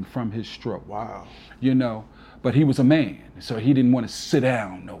recovering from his stroke. Wow. But he was a man, so he didn't want to sit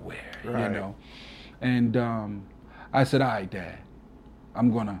down nowhere, right. And I said, all right, Dad,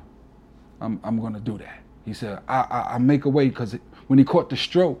 I'm gonna do that. He said, I'll make a way, because when he caught the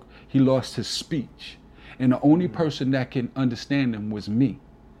stroke, he lost his speech. And the only person that can understand him was me.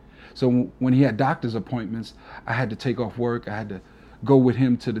 So when he had doctor's appointments, I had to take off work. I had to go with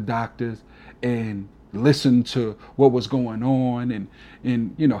him to the doctors and listen to what was going on.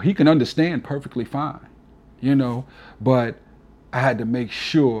 And he can understand perfectly fine, but I had to make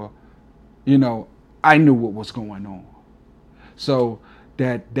sure, I knew what was going on. So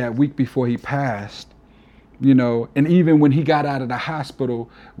that week before he passed, and even when he got out of the hospital,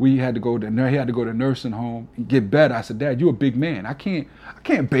 he had to go to nursing home and get better. I said, Dad, you're a big man. I can't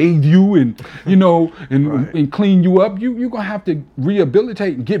bathe you and right. and clean you up. You're gonna have to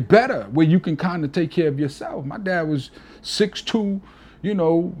rehabilitate and get better where you can kind of take care of yourself. My dad was 6'2",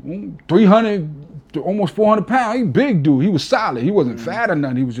 300, almost 400 pounds. He big dude. He was solid. He wasn't fat or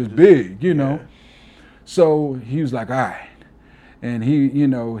nothing. He was just big, Yeah. So he was like, all right. And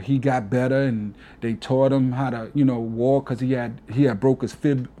he got better, and they taught him how to, walk, because he had broke his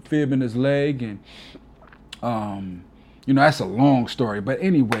fib in his leg, and that's a long story. But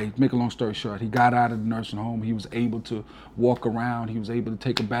anyway, make a long story short, he got out of the nursing home. He was able to walk around. He was able to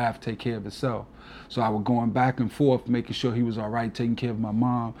take a bath, take care of himself. So I was going back and forth, making sure he was all right, taking care of my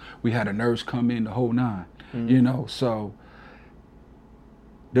mom. We had a nurse come in, the whole nine, So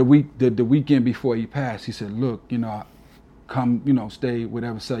the weekend before he passed, he said, look, come, stay,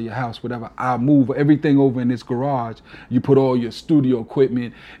 whatever, sell your house, whatever. I'll move everything over in this garage. You put all your studio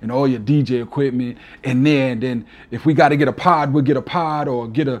equipment and all your DJ equipment in there. And then if we got to get a pod, we'll get a pod, or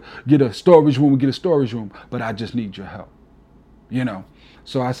get a storage room, we'll get a storage room. But I just need your help,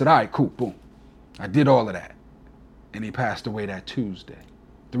 So I said, all right, cool, boom. I did all of that. And he passed away that Tuesday,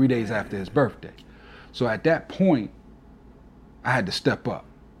 3 days after his birthday. So at that point, I had to step up,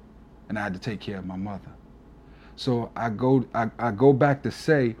 and I had to take care of my mother. So I go back to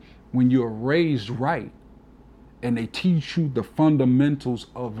say, when you're raised right and they teach you the fundamentals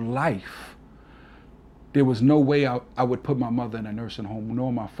of life, there was no way I would put my mother in a nursing home,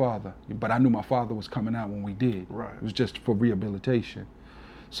 nor my father. But I knew my father was coming out when we did. Right. It was just for rehabilitation.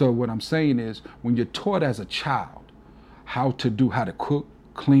 So what I'm saying is, when you're taught as a child how to cook,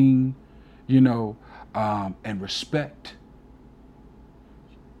 clean, and respect,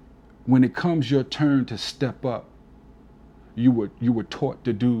 when it comes your turn to step up, you were taught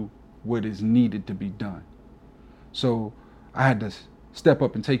to do what is needed to be done. So I had to step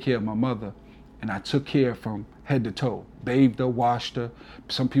up and take care of my mother, and I took care from head to toe, bathed her, washed her.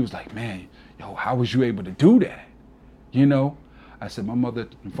 Some people's like, man, how was you able to do that? I said, my mother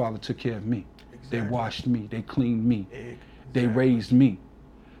and father took care of me. Exactly. They washed me, they cleaned me, exactly. They raised me.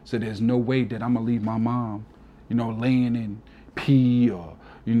 So there's no way that I'm gonna leave my mom, laying in pee or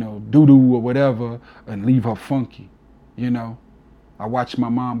doo-doo or whatever, and leave her funky. I watched my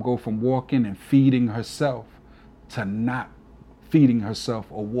mom go from walking and feeding herself to not feeding herself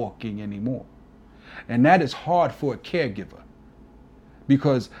or walking anymore. And that is hard for a caregiver,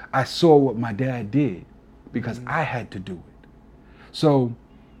 because I saw what my dad did, because I had to do it. So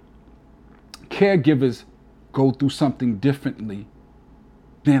caregivers go through something differently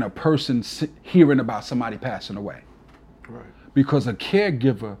than a person hearing about somebody passing away. Right. Because a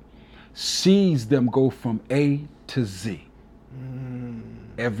caregiver sees them go from A to Z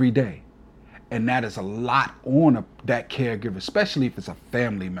every day. And that is a lot on that caregiver, especially if it's a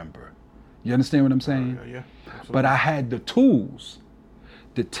family member. You understand what I'm saying? Yeah. But I had the tools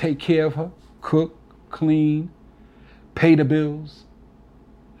to take care of her, cook, clean, pay the bills,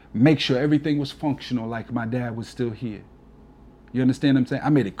 make sure everything was functional like my dad was still here. You understand what I'm saying? I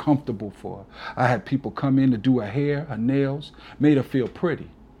made it comfortable for her. I had people come in to do her hair, her nails, made her feel pretty.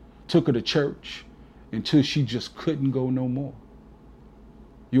 Took her to church until she just couldn't go no more.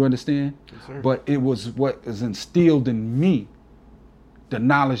 You understand? Yes, sir. But it was what was instilled in me, the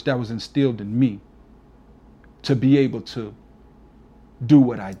knowledge that was instilled in me, to be able to do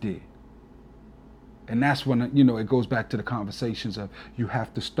what I did. And that's when, it goes back to the conversations of, you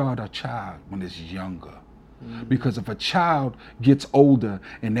have to start a child when it's younger. Because if a child gets older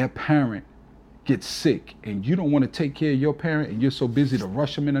and their parent gets sick and you don't want to take care of your parent and you're so busy to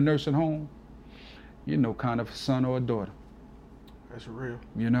rush them in a nursing home, you're no kind of a son or a daughter. That's real.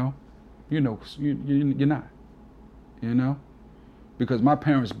 You're not. Because my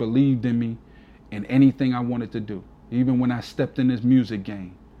parents believed in me in anything I wanted to do. Even when I stepped in this music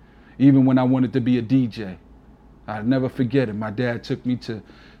game. Even when I wanted to be a DJ. I'll never forget it. My dad took me to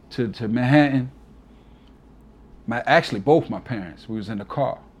Manhattan. Actually, both my parents. We was in the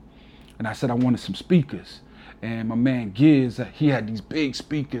car. And I said I wanted some speakers. And my man Giz, he had these big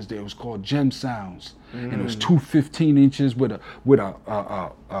speakers that was called Gem Sounds. And it was 2 15 inches with a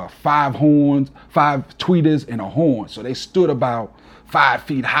 5 horns, 5 tweeters and a horn. So they stood about 5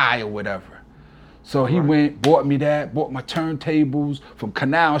 feet high or whatever. So he went, bought me that, bought my turntables from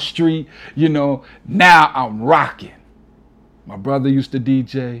Canal Street. Now I'm rocking. My brother used to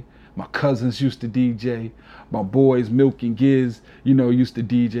DJ. My cousins used to DJ. My boys, Milk and Giz, used to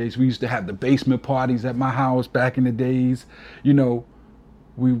DJ. So we used to have the basement parties at my house back in the days.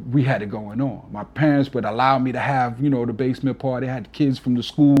 We had it going on. My parents would allow me to have, the basement party. I had kids from the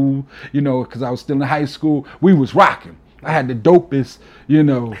school, because I was still in high school. We was rocking. I had the dopest,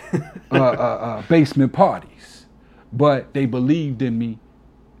 basement parties. But they believed in me,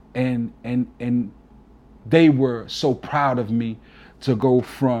 and they were so proud of me to go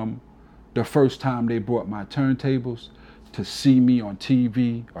from the first time they brought my turntables to see me on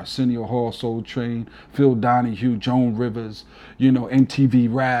TV, Arsenio Hall, Soul Train, Phil Donahue, Joan Rivers, MTV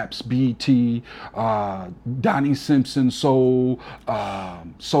Raps, BT, Donnie Simpson Soul,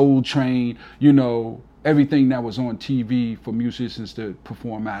 Soul Train, everything that was on TV for musicians to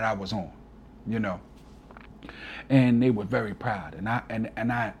perform at, I was on, And they were very proud, and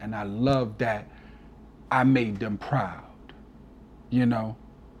I loved that I made them proud,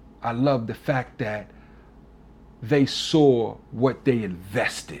 I love the fact that they saw what they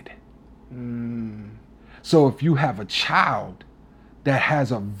invested. So if you have a child that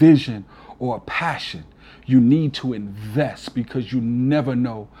has a vision or a passion, you need to invest because you never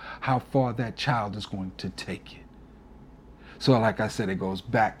know how far that child is going to take it. So like I said, it goes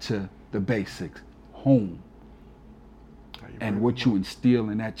back to the basics, home, and what you instill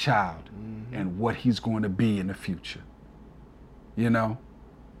in that child and what he's going to be in the future.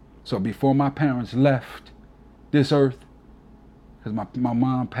 So before my parents left this earth, because my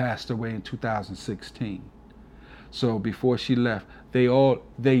mom passed away in 2016. So before she left,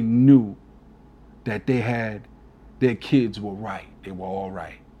 they knew that their kids were right. They were all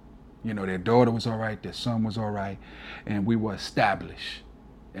right. Their daughter was all right, their son was all right, and we were established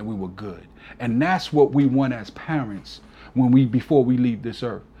and we were good. And that's what we want as parents before we leave this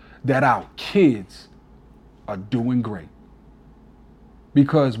earth, that our kids are doing great.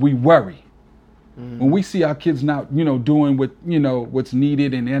 Because we worry. When we see our kids not, doing what, what's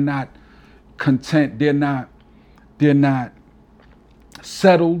needed, and they're not content, they're not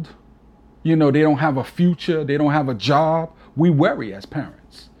settled, they don't have a future, they don't have a job, we worry as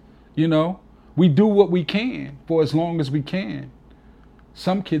parents. We do what we can for as long as we can.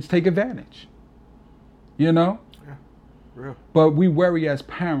 Some kids take advantage, Yeah, real. But we worry as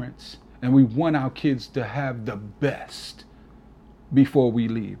parents, and we want our kids to have the best before we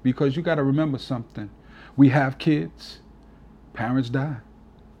leave. Because you got to remember something. We have kids. Parents die.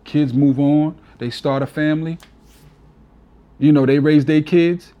 Kids move on. They start a family. They raise their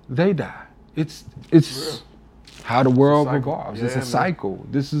kids. They die. It's how the world revolves. It's a cycle.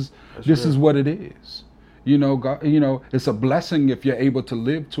 This is what it is. God, it's a blessing if you're able to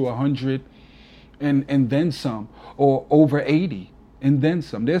live to 100 and then some, or over 80 and then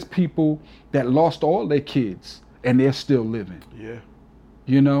some. There's people that lost all their kids and they're still living. Yeah.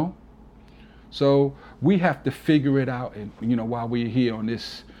 So we have to figure it out, and while we're here on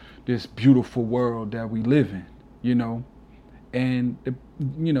this beautiful world that we live in, and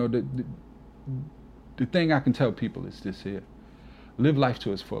the thing I can tell people is this here: live life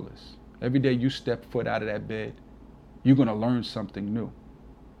to its fullest. Every day you step foot out of that bed, you're gonna learn something new.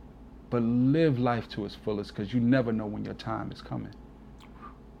 But live life to its fullest, because you never know when your time is coming.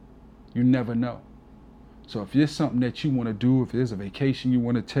 You never know. So if there's something that you want to do, if there's a vacation you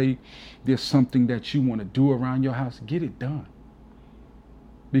want to take, there's something that you want to do around your house, get it done.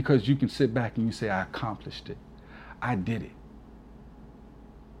 Because you can sit back and you say, I accomplished it. I did it.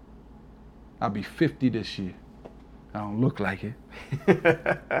 I'll be 50 this year. I don't look like it.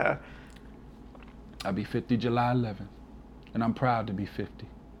 I'll be 50 July 11th. And I'm proud to be 50.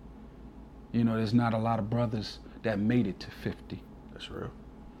 There's not a lot of brothers that made it to 50. That's real.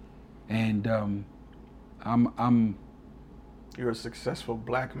 And You're a successful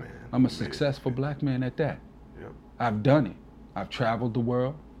black man. I'm a successful black man at that. Yep. I've done it. I've traveled the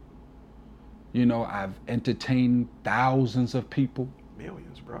world. You know, I've entertained thousands of people.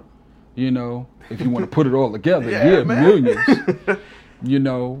 Millions, bro. You know, if you want to put it all together, yeah, millions. You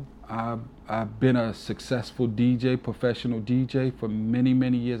know, I've been a successful DJ, professional DJ for many,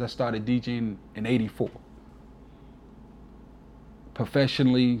 many years. I started DJing in '84.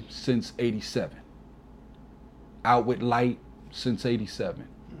 Professionally since '87. Out with Light since '87.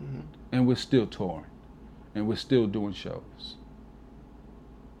 And we're still touring. And we're still doing shows.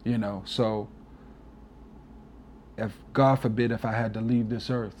 You know, so if, God forbid, if I had to leave this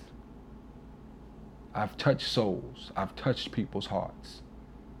earth, I've touched souls. I've touched people's hearts.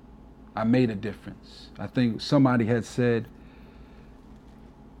 I made a difference. I think somebody had said,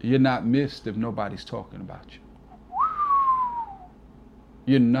 you're not missed if nobody's talking about you.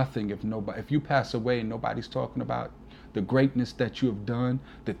 You're nothing if you pass away and nobody's talking about the greatness that you have done,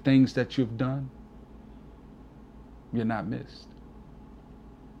 the things that you've done. You're not missed.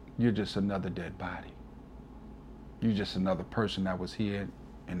 You're just another dead body. You're just another person that was here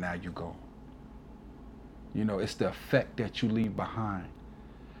and now you're gone. You know, it's the effect that you leave behind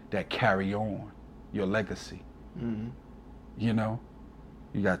that carry on your legacy. You know,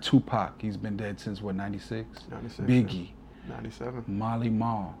 you got Tupac. He's been dead since what, 96? 96. Biggie. 97.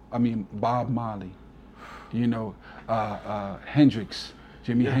 Bob Marley. You know, Hendrix,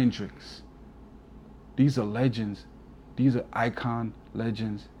 Jimi Hendrix. These are legends. These are icon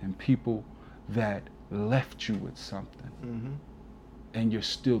legends and people that left you with something. And you're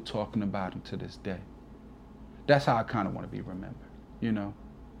still talking about them to this day. That's how I kind of want to be remembered, you know.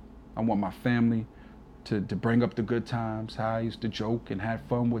 I want my family to bring up the good times, how I used to joke and have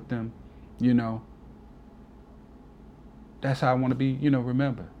fun with them, you know. That's how I want to be, you know,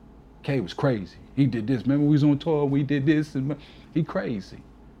 remember. Kay was crazy. He did this. Remember we was on tour, we did this, and he crazy.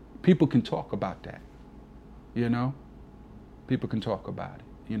 People can talk about that, you know. People can talk about it,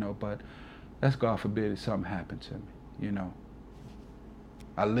 you know, but that's God forbid if something happened to me, you know.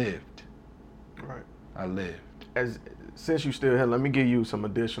 I lived. Right. I lived. Since you still here, let me give you some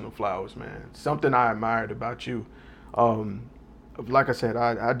additional flowers, man. Something I admired about you. Like I said,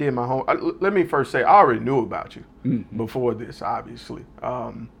 I did my home. Let me first say, I already knew about you before this, obviously.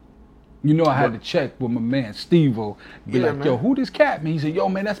 You know, I had to check with my man, Steve-O. Be like, man. Yo, who this cat, man? He said, yo,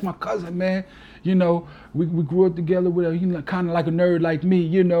 man, that's my cousin, man. You know, we grew up together with he kind of like a nerd like me,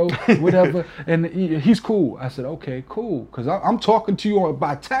 you know, whatever. And he's cool. I said, okay, cool. Because I'm talking to you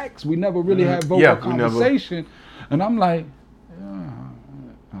by text. We never really had vocal conversation. And I'm like,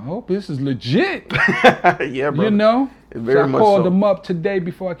 I hope this is legit. Yeah, bro. You know? Very so I called him up today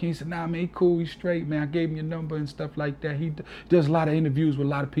before I came. He said, nah, man, he cool, he's straight, man. I gave him your number and stuff like that. He does a lot of interviews with a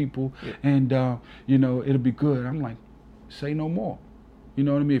lot of people. And, you know, it'll be good. I'm like, say no more. You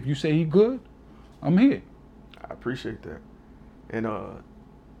know what I mean? If you say he good, I'm here. I appreciate that. And a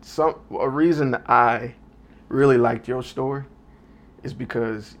reason I really liked your story is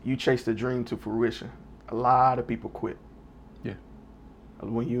because you chased a dream to fruition. A lot of people quit. Yeah.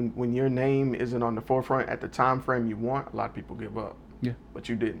 When your name isn't on the forefront at the time frame you want, a lot of people give up. Yeah. But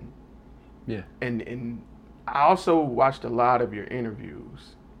you didn't. Yeah. And I also watched a lot of your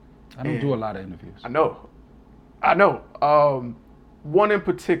interviews. I don't do a lot of interviews. I know. One in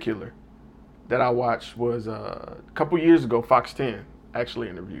particular that I watched was a couple years ago. Fox 10 actually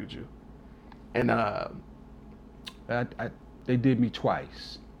interviewed you, and they did me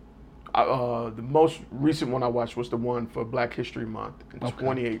twice. The most recent one I watched was the one for Black History Month in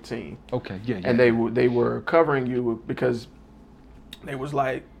 2018. Okay, yeah. And they were covering you because they was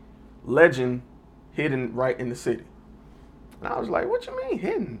like, legend hidden right in the city. And I was like, what you mean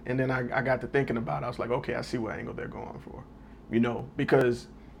hidden? And then I got to thinking about it. I was like, okay, I see what angle they're going for. You know, because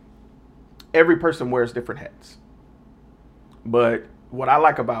every person wears different hats. But what I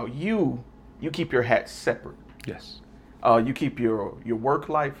like about you keep your hats separate. Yes. You keep your work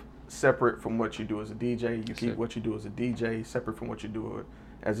life separate from what you do as a DJ. You keep what you do as a DJ separate from what you do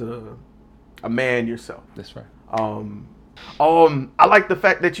as a man yourself. That's right. I like the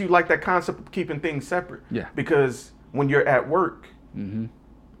fact that you like that concept of keeping things separate. Yeah. Because when you're at work,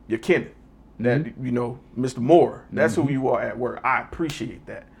 you're Kenneth. That, you know, Mr. Moore, that's who you are at work. I appreciate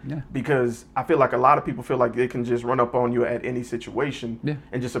that. Yeah. Because I feel like a lot of people feel like they can just run up on you at any situation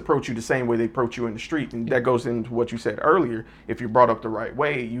and just approach you the same way they approach you in the street. And that goes into what you said earlier. If you're brought up the right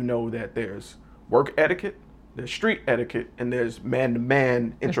way, you know that there's work etiquette, there's street etiquette, and there's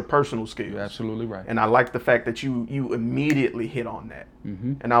man-to-man interpersonal skills. You're absolutely right. And I like the fact that you immediately hit on that.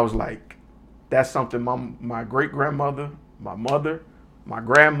 And I was like, that's something my great-grandmother, my mother, my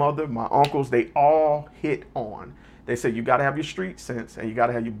grandmother, my uncles, they all hit on. They said you got to have your street sense and you got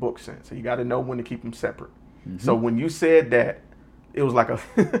to have your book sense. And you got to know when to keep them separate. So when you said that, it was like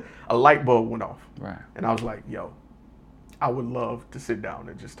a light bulb went off. Right. And I was like, yo, I would love to sit down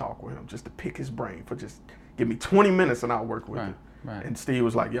and just talk with him, just to pick his brain for just give me 20 minutes and I'll work with him. Right. And Steve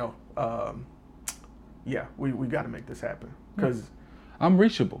was like, yo, yeah, we got to make this happen. Because I'm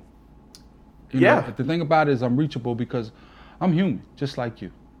reachable. You know, the thing about it is I'm reachable because I'm human, just like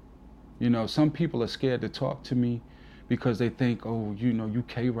you. You know, some people are scared to talk to me because they think, oh, you know, you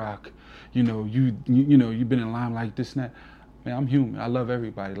K-Rock, you know, you've been in line like this and that. Man, I'm human. I love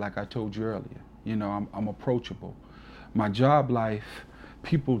everybody, like I told you earlier. You know, I'm approachable. My job life,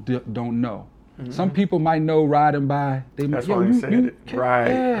 people don't know. Mm-hmm. Some people might know riding by. They might, that's why you said it.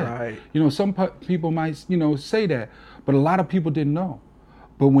 Right. You know, some people might, you know, say that, but a lot of people didn't know.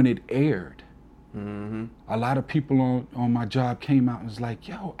 But when it aired, a lot of people on my job came out and was like,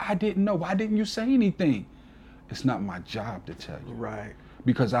 yo, I didn't know. Why didn't you say anything? It's not my job to tell you. Right.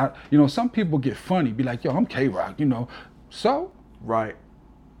 Because you know, some people get funny, be like, yo, I'm K-Rock, you know. So? Right.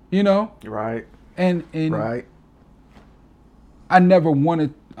 You know? Right. And right. I never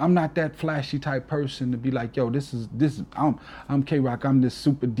wanted, I'm not that flashy type person to be like, yo, this is I'm K-Rock, I'm this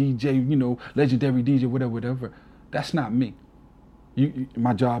super DJ, you know, legendary DJ, whatever. That's not me.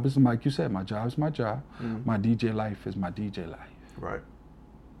 My job is, like you said, my job is my job. Mm-hmm. My DJ life is my DJ life. Right.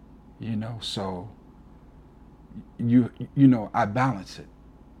 You know, so you know, I balance it.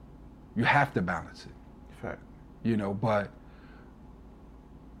 You have to balance it. Fact. You know, but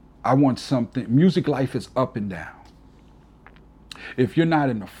I want something, music life is up and down. If you're not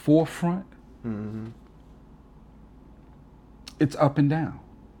in the forefront, it's up and down.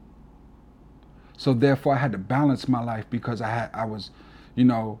 So therefore I had to balance my life because I was, you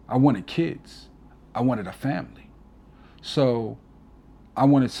know, I wanted kids. I wanted a family. So I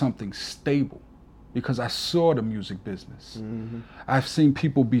wanted something stable because I saw the music business. I've seen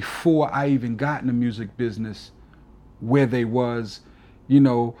people before I even got in the music business where they was, you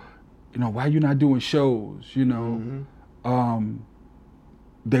know, why you not doing shows, you know?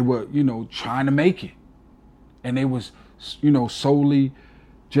 They were, you know, trying to make it. And they was, you know, solely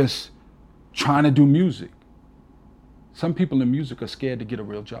just trying to do music. Some people in music are scared to get a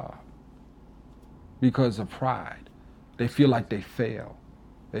real job because of pride. They feel like they failed.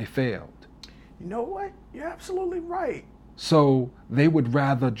 They failed. You know what? You're absolutely right. So they would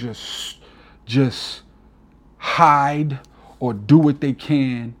rather just hide or do what they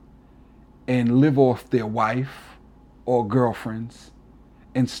can and live off their wife or girlfriends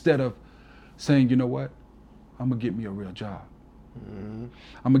instead of saying, you know what, I'm gonna get me a real job. I'm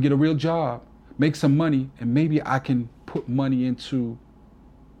gonna get a real job, make some money, and maybe I can put money into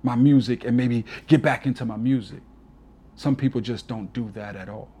my music and maybe get back into my music. Some people just don't do that at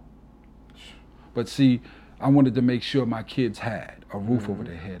all. But see, I wanted to make sure my kids had a roof over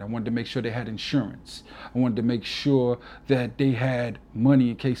their head. I wanted to make sure they had insurance. I wanted to make sure that they had money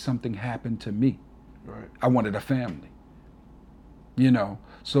in case something happened to me. Right. I wanted a family. You know,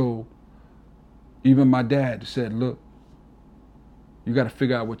 so even my dad said, look, you got to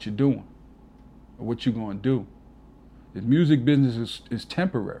figure out what you're doing or what you're going to do. The music business is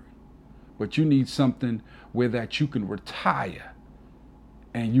temporary, but you need something where that you can retire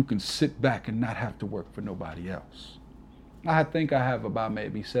and you can sit back and not have to work for nobody else. I think I have about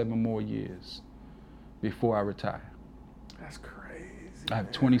maybe 7 more years before I retire. That's crazy. I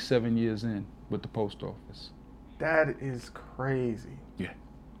have 27 years in with the post office. That is crazy. Yeah.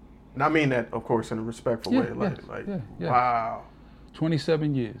 And I mean that, of course, in a respectful way. Wow.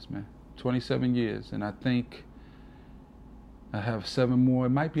 27 years, man. 27 years. And I think I have 7 more. It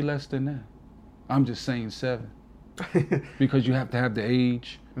might be less than that. I'm just saying 7. Because you have to have the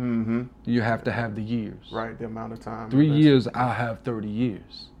age. You have to have the years. Right, the amount of time. 3 years, I'll have 30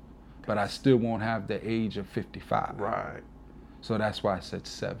 years. But I still won't have the age of 55. Right. So that's why I said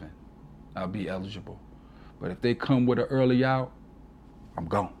 7. I'll be eligible. But if they come with an early out, I'm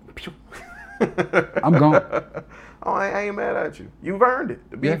gone. I'm gone. Oh, I ain't mad at you. You've earned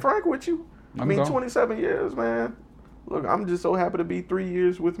it. To be frank with you. I mean, 27 years, man. Look, I'm just so happy to be 3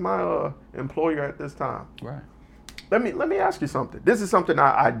 years with my employer at this time. Right. Let me ask you something. This is something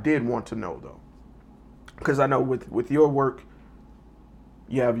I did want to know, though. Because I know with your work,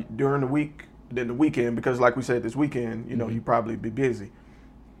 you have during the week, then the weekend, because like we said, this weekend, you know, you probably be busy.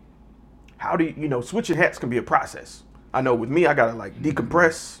 How do you switching hats can be a process. I know with me, I got to like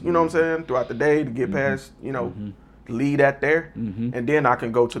decompress, you know what I'm saying, throughout the day to get past, lead at there. And then I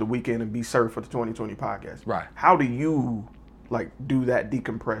can go to the weekend and be served for the 2020 podcast. Right. How do you like do that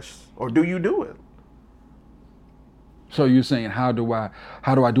decompress, or do you do it? So you're saying how do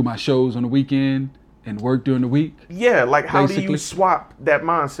I do my shows on the weekend and work during the week. Yeah, like how do you swap that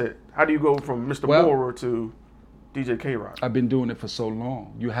mindset? How do you go from Mr. Borer to DJ K-Rock? I've been doing it for so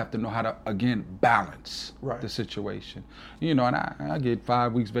long. You have to know how to, again, balance the situation. You know, and I get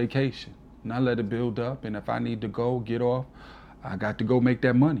 5 weeks vacation, and I let it build up, and if I need to go, get off, I got to go make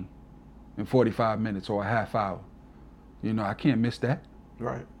that money in 45 minutes or a half hour. You know, I can't miss that.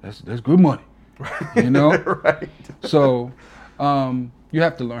 Right. That's good money. You know? Right. So you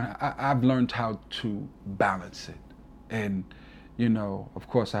have to learn. I've learned how to balance it. And, you know, of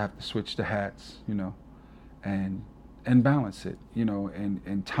course I have to switch the hats, you know, and balance it, you know,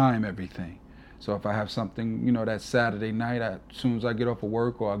 and time everything. So if I have something, you know, that Saturday night, as soon as I get off of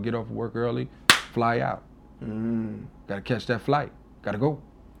work or I get off of work early, fly out. Got to catch that flight. Got to go.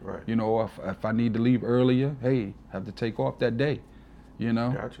 Right. You know, if I need to leave earlier, hey, have to take off that day, you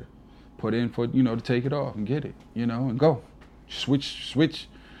know. Gotcha. Put in for, you know, to take it off and get it, you know, and go. Switch,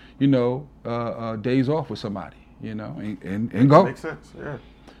 you know, days off with somebody, you know, and go. Makes sense, yeah.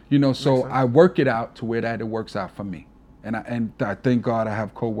 You know, so I work it out to where that it works out for me. And I thank God I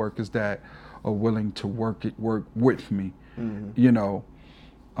have coworkers that are willing to work with me, you know.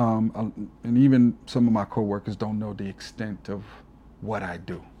 And even some of my coworkers don't know the extent of what I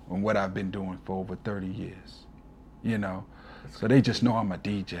do and what I've been doing for over 30 years, you know. So they just know I'm a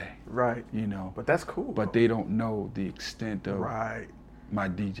DJ. Right. You know. But that's cool. But they don't know the extent of my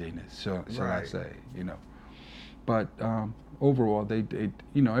DJness, shall I say, you know. But overall, they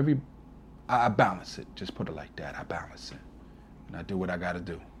you know, I balance it. Just put it like that. I balance it. And I do what I got to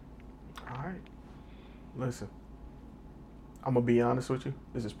do. All right. Listen, I'm going to be honest with you.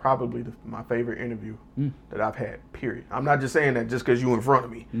 This is probably my favorite interview that I've had, period. I'm not just saying that just because you in front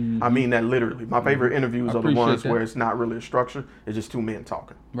of me. I mean that literally. My favorite interviews are the ones where it's not really a structure. It's just two men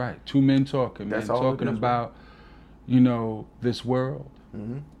talking. Right. Two men talking. That's man all talking about, you know, this world.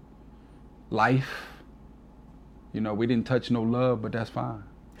 Life. You know, we didn't touch no love, but that's fine.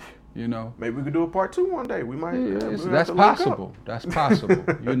 You know. Maybe we could do a part 2 one day. We might. That's possible. That's possible.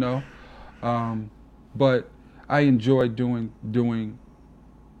 You know. But I enjoy doing,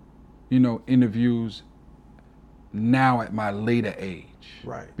 you know, interviews now at my later age.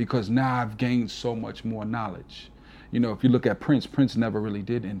 Right. Because now I've gained so much more knowledge. You know, if you look at Prince never really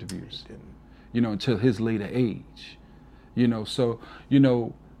did interviews. He didn't. You know, until his later age. You know, so, you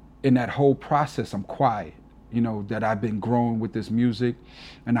know, in that whole process, I'm quiet. You know, that I've been growing with this music,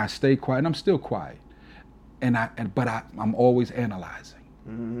 and I stay quiet, and I'm still quiet. But I'm always analyzing.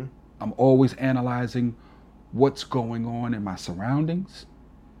 I'm always analyzing what's going on in my surroundings,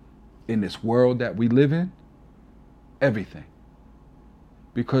 in this world that we live in, everything.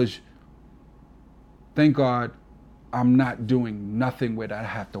 Because, thank God, I'm not doing nothing where I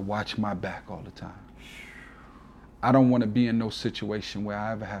have to watch my back all the time. I don't want to be in no situation where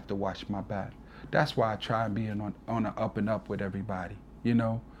I ever have to watch my back. That's why I try and be on an up and up with everybody, you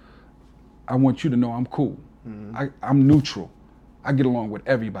know. I want you to know I'm cool. I'm neutral. I get along with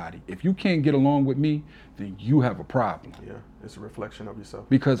everybody. If you can't get along with me, then you have a problem. Yeah, it's a reflection of yourself.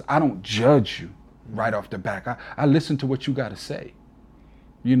 Because I don't judge you right off the back. I listen to what you got to say.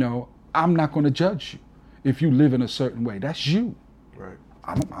 You know, I'm not going to judge you if you live in a certain way. That's you. Right.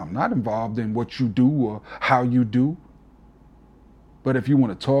 I'm not involved in what you do or how you do. But if you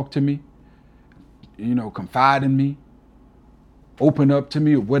want to talk to me, you know, confide in me, open up to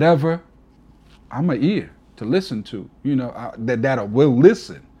me or whatever, I'm an ear to listen to, you know, that I will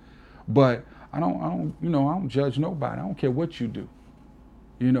listen. But I don't, you know, I don't judge nobody. I don't care what you do.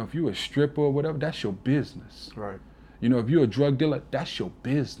 You know, if you're a stripper or whatever, that's your business. Right. You know, if you're a drug dealer, that's your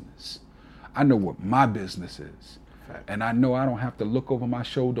business. I know what my business is. Fact. And I know I don't have to look over my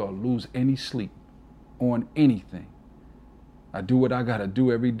shoulder or lose any sleep on anything. I do what I gotta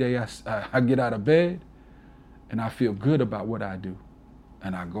do every day. I get out of bed and I feel good about what I do.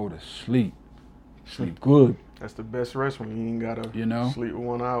 And I go to sleep. Sleep good. That's the best rest when you ain't gotta sleep with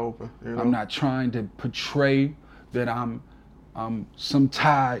one eye open. You know? I'm not trying to portray that I'm some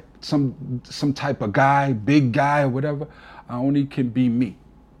type of guy, big guy or whatever. I only can be me.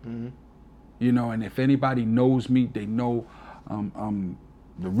 You know, and if anybody knows me, they know I'm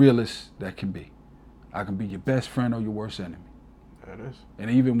the realest that can be. I can be your best friend or your worst enemy. That is.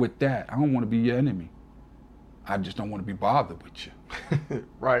 And even with that, I don't want to be your enemy. I just don't want to be bothered with you.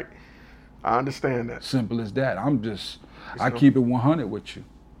 Right. I understand that. Simple as that. I keep it 100 with you.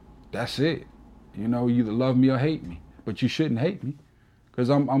 That's it. You know, you either love me or hate me. But you shouldn't hate me because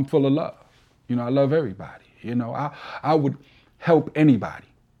I'm full of love. You know, I love everybody. You know, I would help anybody.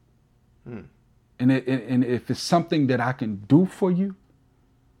 And if it's something that I can do for you,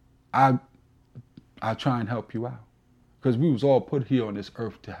 I'll try and help you out. Because we was all put here on this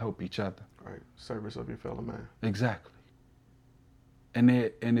earth to help each other. Right. Service of your fellow man. Exactly. And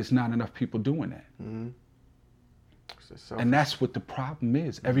it's not enough people doing that. Mm-hmm. And that's what the problem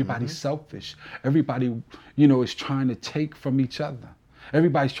is. Everybody's selfish. Everybody, you know, is trying to take from each other.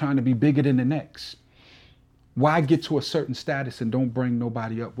 Everybody's trying to be bigger than the next. Why get to a certain status and don't bring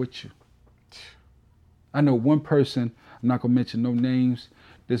nobody up with you? I know one person, I'm not going to mention no names,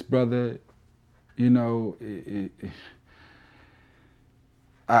 this brother, you know,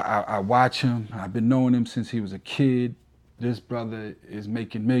 I watch him. I've been knowing him since he was a kid. This brother is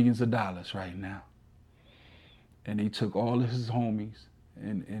making millions of dollars right now. And he took all of his homies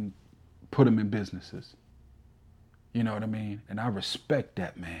and put them in businesses. You know what I mean? And I respect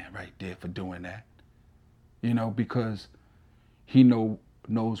that man right there for doing that. You know, because he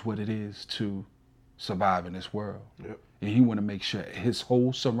knows what it is to survive in this world. Yep. And he want to make sure his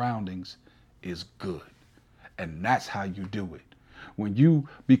whole surroundings is good. And that's how you do it. When you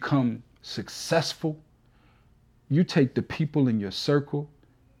become successful, you take the people in your circle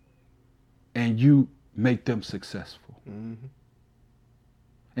and you make them successful. Mm-hmm.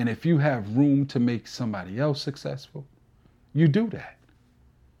 And if you have room to make somebody else successful, you do that.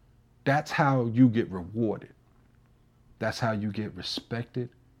 That's how you get rewarded. That's how you get respected.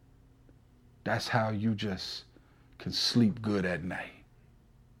 That's how you just can sleep good at night.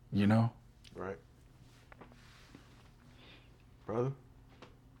 You know? Right. Brother,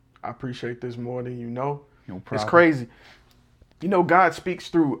 I appreciate this more than you know. No problem. It's crazy. You know, God speaks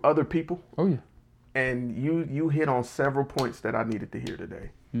through other people. Oh, yeah. And you hit on several points that I needed to hear today.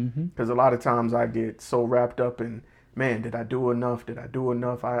 Mm-hmm. Because a lot of times I get so wrapped up in, man, did I do enough? Did I do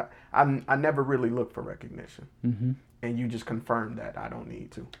enough? I never really look for recognition. Mm-hmm. And you just confirmed that I don't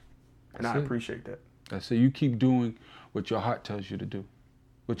need to. And I appreciate that. That's it. You keep doing what your heart tells you to do,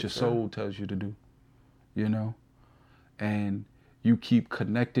 what your soul tells you to do, you know? And you keep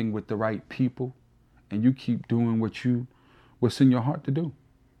connecting with the right people, and you keep doing what's in your heart to do.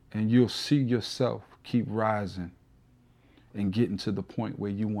 And you'll see yourself keep rising and getting to the point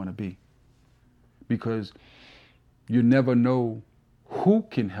where you want to be. Because you never know who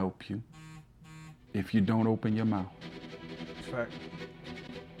can help you if you don't open your mouth. Fact.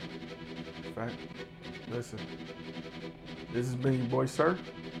 Fact. Listen, this has been your boy, Sir,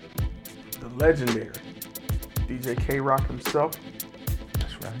 the legendary DJ K-Rock himself.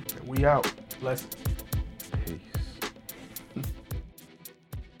 That's right. And we out. Blessings.